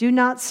do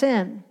not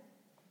sin.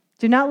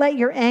 Do not let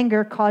your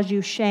anger cause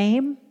you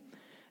shame,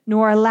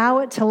 nor allow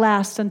it to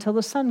last until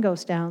the sun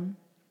goes down.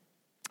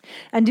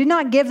 And do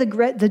not give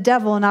the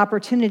devil an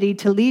opportunity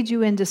to lead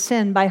you into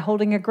sin by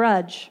holding a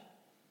grudge,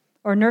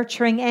 or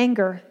nurturing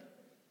anger,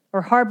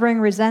 or harboring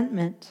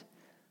resentment,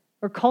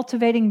 or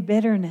cultivating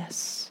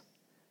bitterness.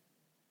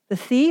 The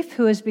thief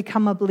who has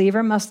become a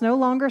believer must no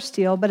longer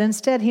steal, but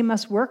instead he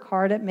must work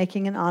hard at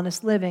making an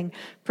honest living,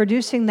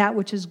 producing that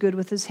which is good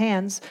with his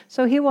hands,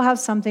 so he will have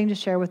something to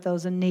share with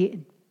those in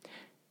need.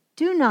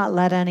 Do not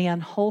let any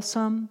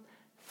unwholesome,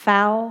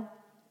 foul,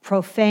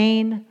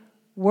 profane,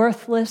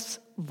 worthless,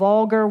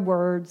 vulgar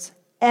words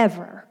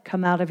ever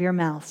come out of your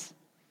mouths,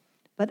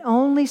 but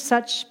only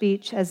such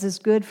speech as is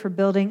good for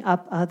building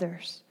up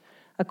others,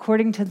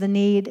 according to the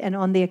need and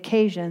on the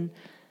occasion,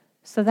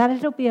 so that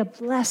it'll be a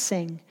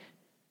blessing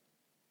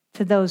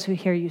to those who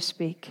hear you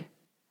speak.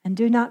 And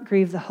do not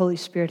grieve the Holy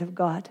Spirit of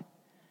God,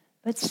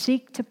 but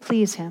seek to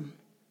please him,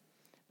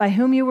 by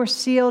whom you were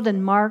sealed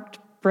and marked,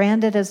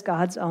 branded as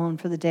God's own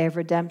for the day of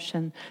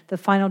redemption, the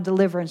final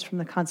deliverance from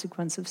the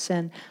consequence of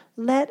sin.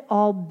 Let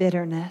all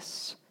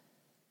bitterness,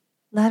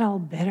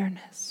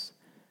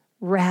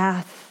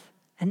 wrath,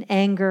 and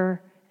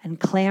anger and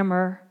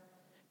clamor,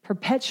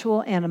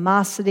 perpetual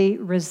animosity,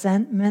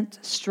 resentment,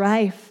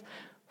 strife,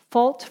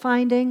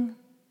 fault-finding,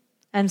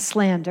 and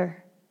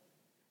slander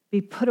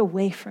be put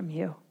away from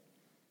you,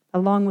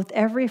 along with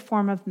every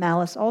form of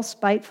malice, all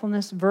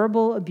spitefulness,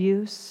 verbal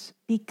abuse.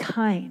 Be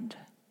kind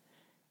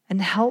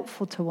and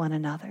helpful to one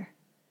another,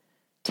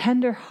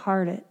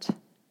 tender-hearted,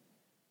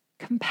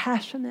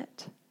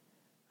 compassionate,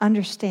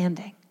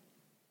 understanding,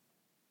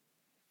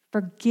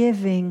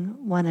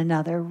 forgiving one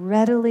another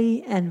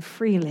readily and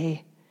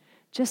freely,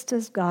 just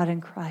as God in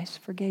Christ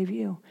forgave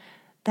you.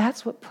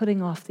 That's what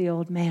putting off the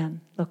old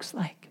man looks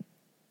like.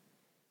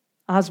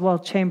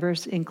 Oswald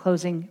Chambers, in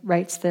closing,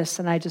 writes this,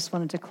 and I just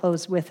wanted to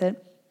close with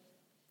it.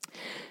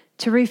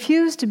 To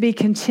refuse to be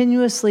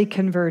continuously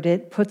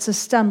converted puts a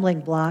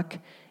stumbling block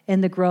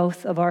in the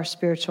growth of our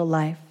spiritual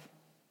life.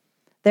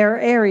 There are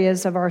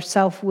areas of our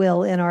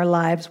self-will in our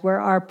lives where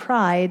our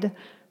pride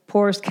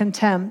pours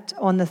contempt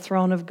on the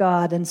throne of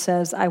God and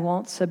says, I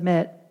won't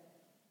submit.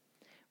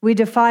 We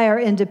defy our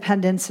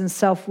independence and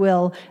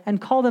self-will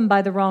and call them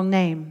by the wrong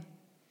name.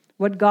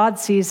 What God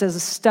sees as a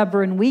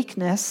stubborn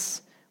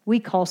weakness, we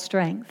call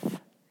strength.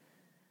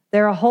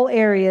 There are whole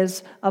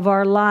areas of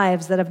our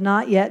lives that have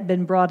not yet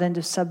been brought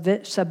into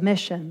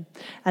submission,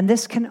 and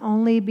this can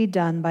only be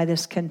done by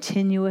this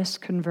continuous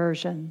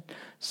conversion.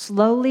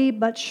 Slowly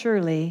but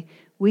surely,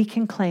 we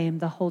can claim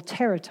the whole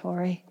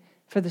territory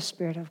for the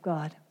Spirit of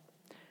God.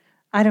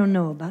 I don't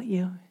know about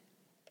you.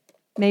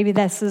 Maybe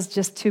this is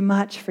just too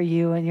much for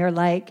you, and you're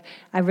like,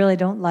 I really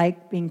don't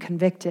like being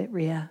convicted,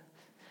 Rhea.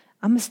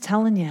 I'm just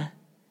telling you,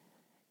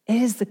 it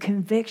is the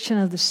conviction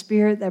of the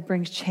Spirit that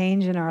brings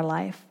change in our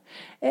life.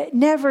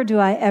 Never do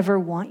I ever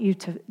want you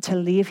to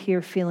leave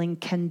here feeling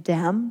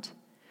condemned.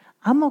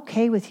 I'm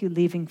okay with you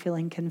leaving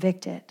feeling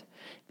convicted,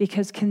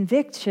 because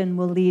conviction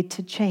will lead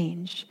to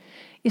change.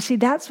 You see,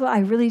 that's what I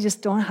really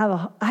just don't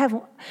have.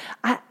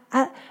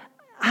 I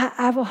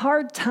have a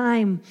hard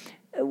time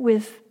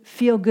with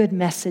feel-good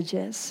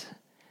messages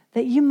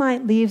that you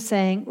might leave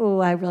saying, oh,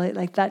 I really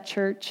like that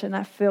church and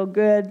I feel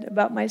good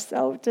about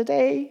myself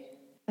today,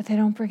 but they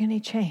don't bring any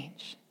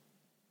change.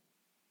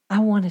 I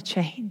want to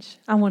change.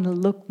 I want to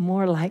look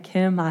more like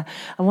him. I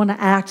want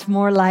to act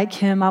more like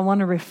him. I want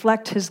to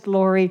reflect his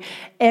glory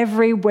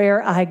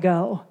everywhere I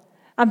go.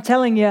 I'm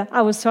telling you,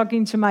 I was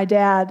talking to my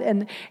dad,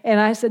 and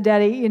I said,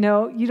 Daddy, you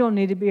don't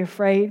need to be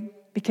afraid,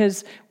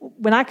 because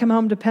when I come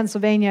home to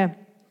Pennsylvania,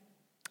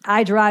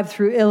 I drive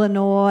through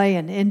Illinois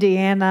and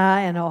Indiana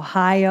and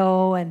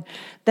Ohio, and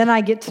then I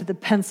get to the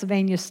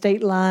Pennsylvania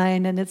state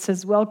line, and it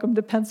says, welcome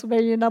to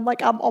Pennsylvania, and I'm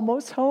like, I'm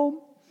almost home.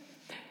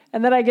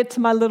 And then I get to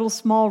my little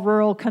small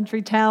rural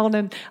country town,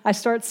 and I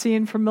start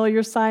seeing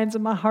familiar signs,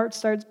 and my heart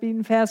starts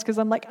beating fast, because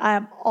I'm like, I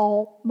am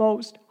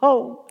almost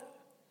home.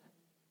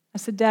 I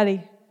said,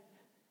 Daddy,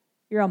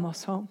 you're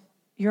almost home.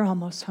 You're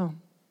almost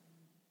home.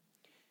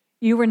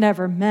 You were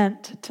never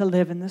meant to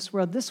live in this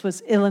world. This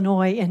was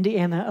Illinois,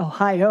 Indiana,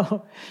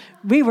 Ohio.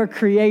 We were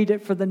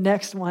created for the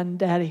next one,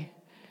 Daddy.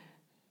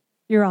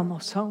 You're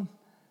almost home.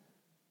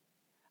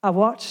 I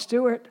watched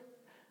Stuart.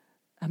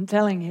 I'm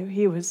telling you,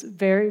 he was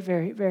very,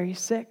 very, very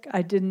sick.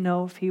 I didn't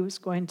know if he was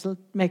going to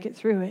make it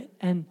through it.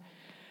 And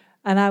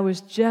I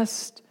was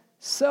just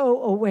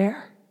so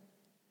aware.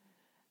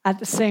 At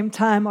the same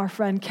time, our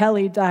friend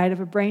Kelly died of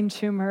a brain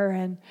tumor,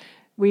 and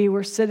we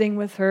were sitting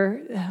with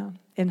her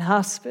in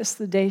hospice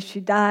the day she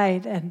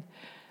died, and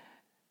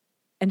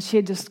she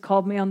had just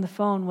called me on the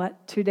phone,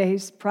 2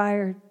 days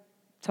prior,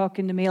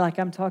 talking to me like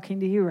I'm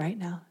talking to you right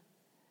now.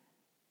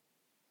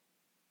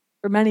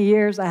 For many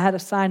years, I had a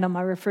sign on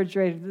my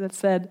refrigerator that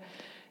said,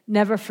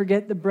 never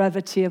forget the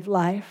brevity of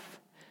life,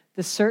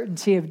 the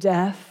certainty of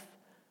death,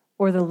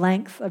 or the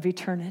length of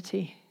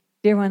eternity.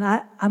 Dear one,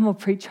 I'm going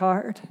to preach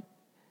hard,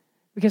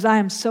 because I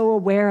am so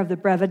aware of the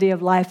brevity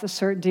of life, the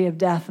certainty of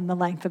death, and the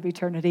length of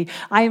eternity.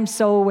 I am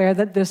so aware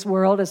that this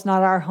world is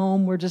not our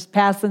home. We're just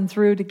passing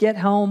through to get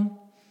home.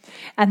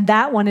 And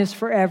that one is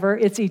forever.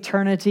 It's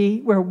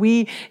eternity, where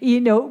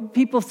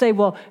people say,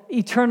 well,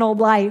 eternal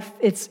life,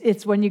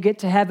 it's when you get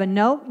to heaven.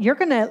 No, you're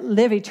going to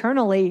live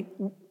eternally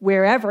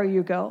wherever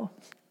you go.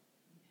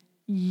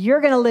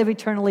 You're going to live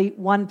eternally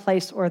one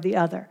place or the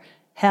other,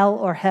 hell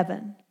or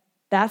heaven.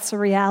 That's a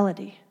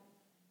reality.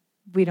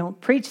 We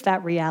don't preach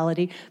that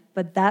reality,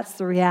 but that's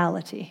the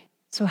reality.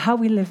 So how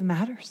we live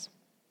matters.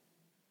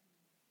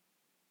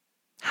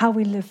 How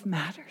we live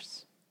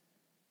matters.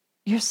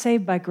 You're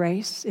saved by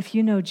grace. If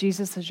you know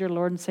Jesus as your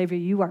Lord and Savior,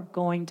 you are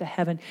going to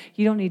heaven.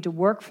 You don't need to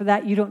work for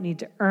that. You don't need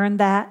to earn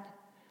that.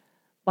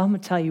 Well, I'm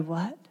going to tell you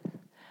what.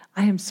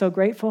 I am so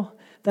grateful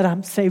that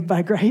I'm saved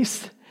by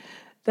grace,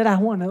 that I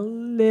want to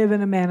live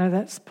in a manner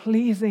that's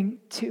pleasing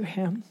to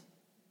him,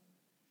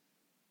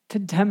 to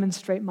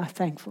demonstrate my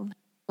thankfulness.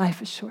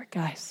 Life is short,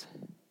 guys.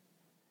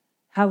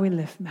 How we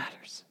live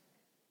matters.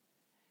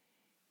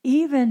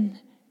 Even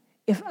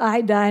if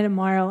I die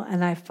tomorrow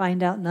and I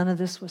find out none of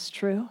this was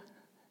true,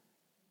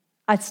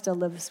 I'd still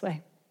live this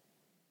way.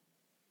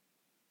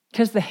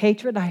 Because the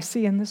hatred I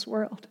see in this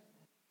world,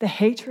 the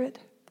hatred,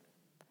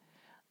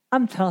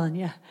 I'm telling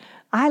you,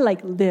 I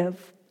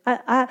live.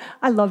 I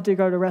love to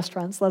go to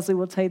restaurants. Leslie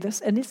will tell you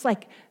this. And it's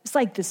like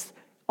this,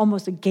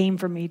 almost a game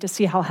for me to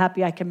see how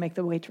happy I can make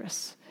the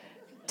waitress.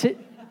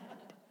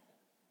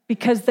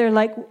 Because they're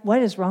like,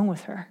 what is wrong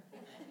with her?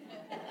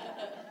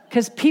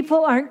 Because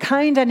people aren't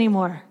kind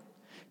anymore.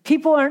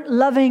 People aren't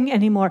loving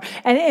anymore.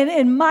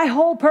 And my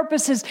whole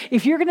purpose is,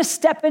 if you're going to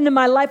step into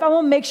my life, I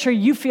want to make sure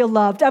you feel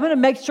loved. I'm going to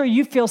make sure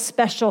you feel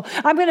special.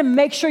 I'm going to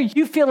make sure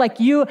you feel like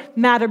you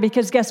matter,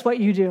 because guess what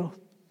you do?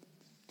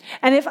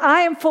 And if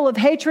I am full of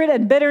hatred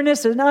and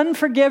bitterness and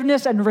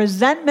unforgiveness and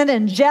resentment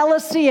and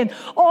jealousy and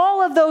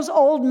all of those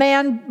old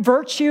man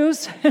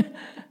virtues,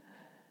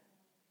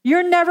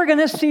 you're never going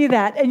to see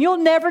that. And you'll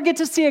never get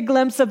to see a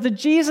glimpse of the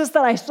Jesus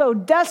that I so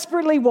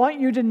desperately want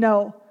you to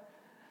know.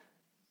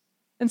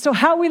 And so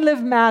how we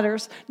live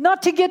matters,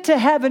 not to get to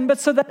heaven, but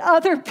so that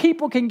other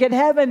people can get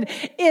heaven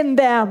in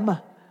them.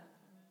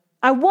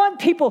 I want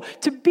people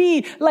to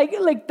be like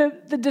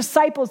the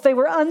disciples. They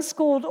were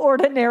unschooled,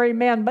 ordinary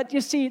men, but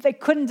you see, they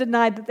couldn't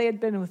deny that they had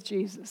been with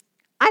Jesus.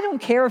 I don't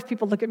care if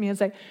people look at me and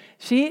say,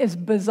 she is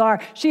bizarre.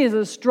 She is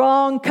a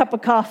strong cup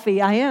of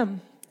coffee. I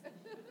am.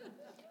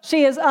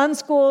 She is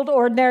unschooled,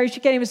 ordinary. She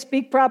can't even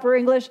speak proper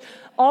English.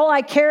 All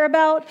I care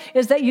about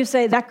is that you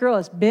say, that girl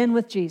has been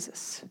with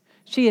Jesus.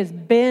 She has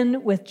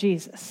been with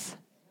Jesus.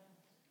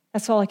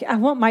 That's all I care. I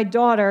want my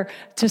daughter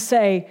to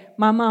say,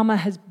 my mama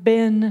has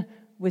been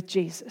with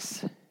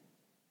Jesus.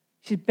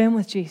 She's been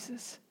with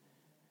Jesus.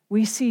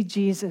 We see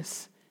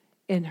Jesus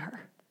in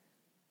her.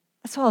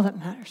 That's all that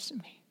matters to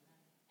me.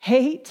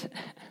 Hate.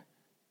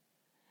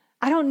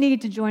 I don't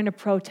need to join a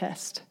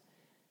protest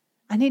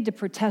I need to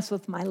protest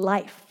with my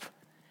life.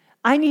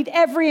 I need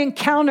every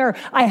encounter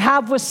I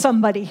have with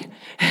somebody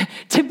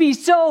to be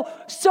so,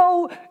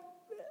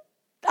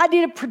 I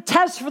need to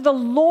protest for the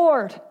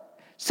Lord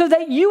so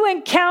that you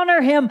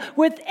encounter him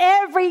with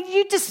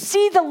you just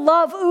see the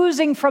love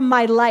oozing from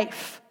my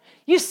life.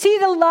 You see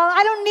the love.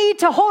 I don't need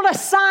to hold a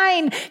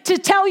sign to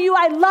tell you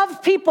I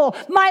love people.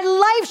 My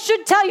life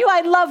should tell you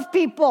I love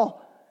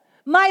people.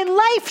 My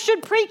life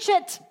should preach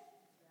it.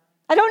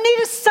 I don't need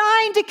a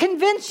sign to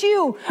convince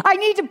you. I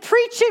need to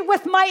preach it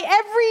with my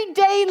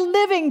everyday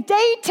living,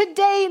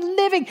 day-to-day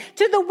living,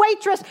 to the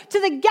waitress, to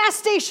the gas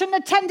station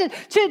attendant,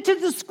 to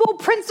the school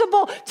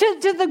principal,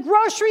 to the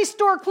grocery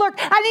store clerk.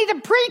 I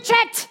need to preach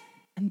it.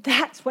 And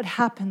that's what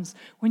happens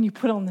when you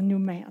put on the new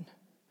man,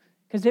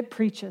 because it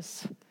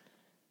preaches.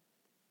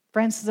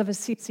 Francis of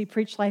Assisi,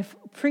 preach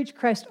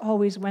Christ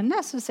always when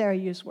necessary,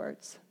 use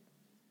words.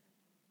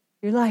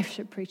 Your life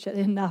should preach it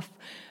enough.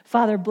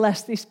 Father,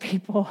 bless these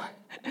people.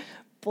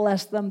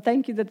 Bless them.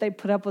 Thank you that they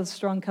put up with a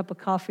strong cup of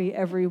coffee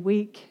every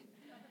week.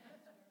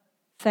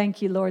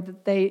 Thank you, Lord,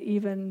 that they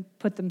even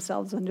put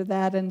themselves under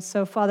that. And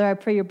so, Father, I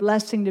pray your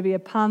blessing to be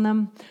upon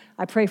them.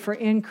 I pray for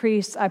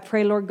increase. I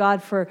pray, Lord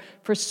God, for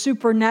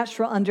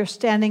supernatural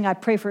understanding. I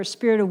pray for a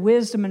spirit of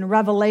wisdom and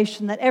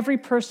revelation that every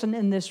person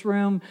in this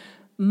room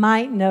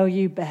might know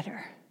you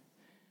better.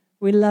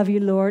 We love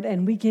you, Lord,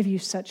 and we give you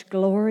such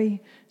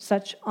glory,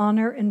 such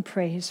honor and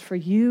praise, for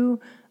you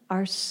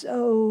are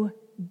so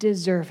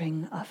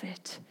deserving of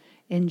it.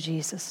 In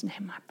Jesus'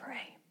 name I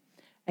pray.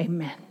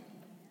 Amen.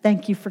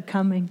 Thank you for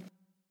coming.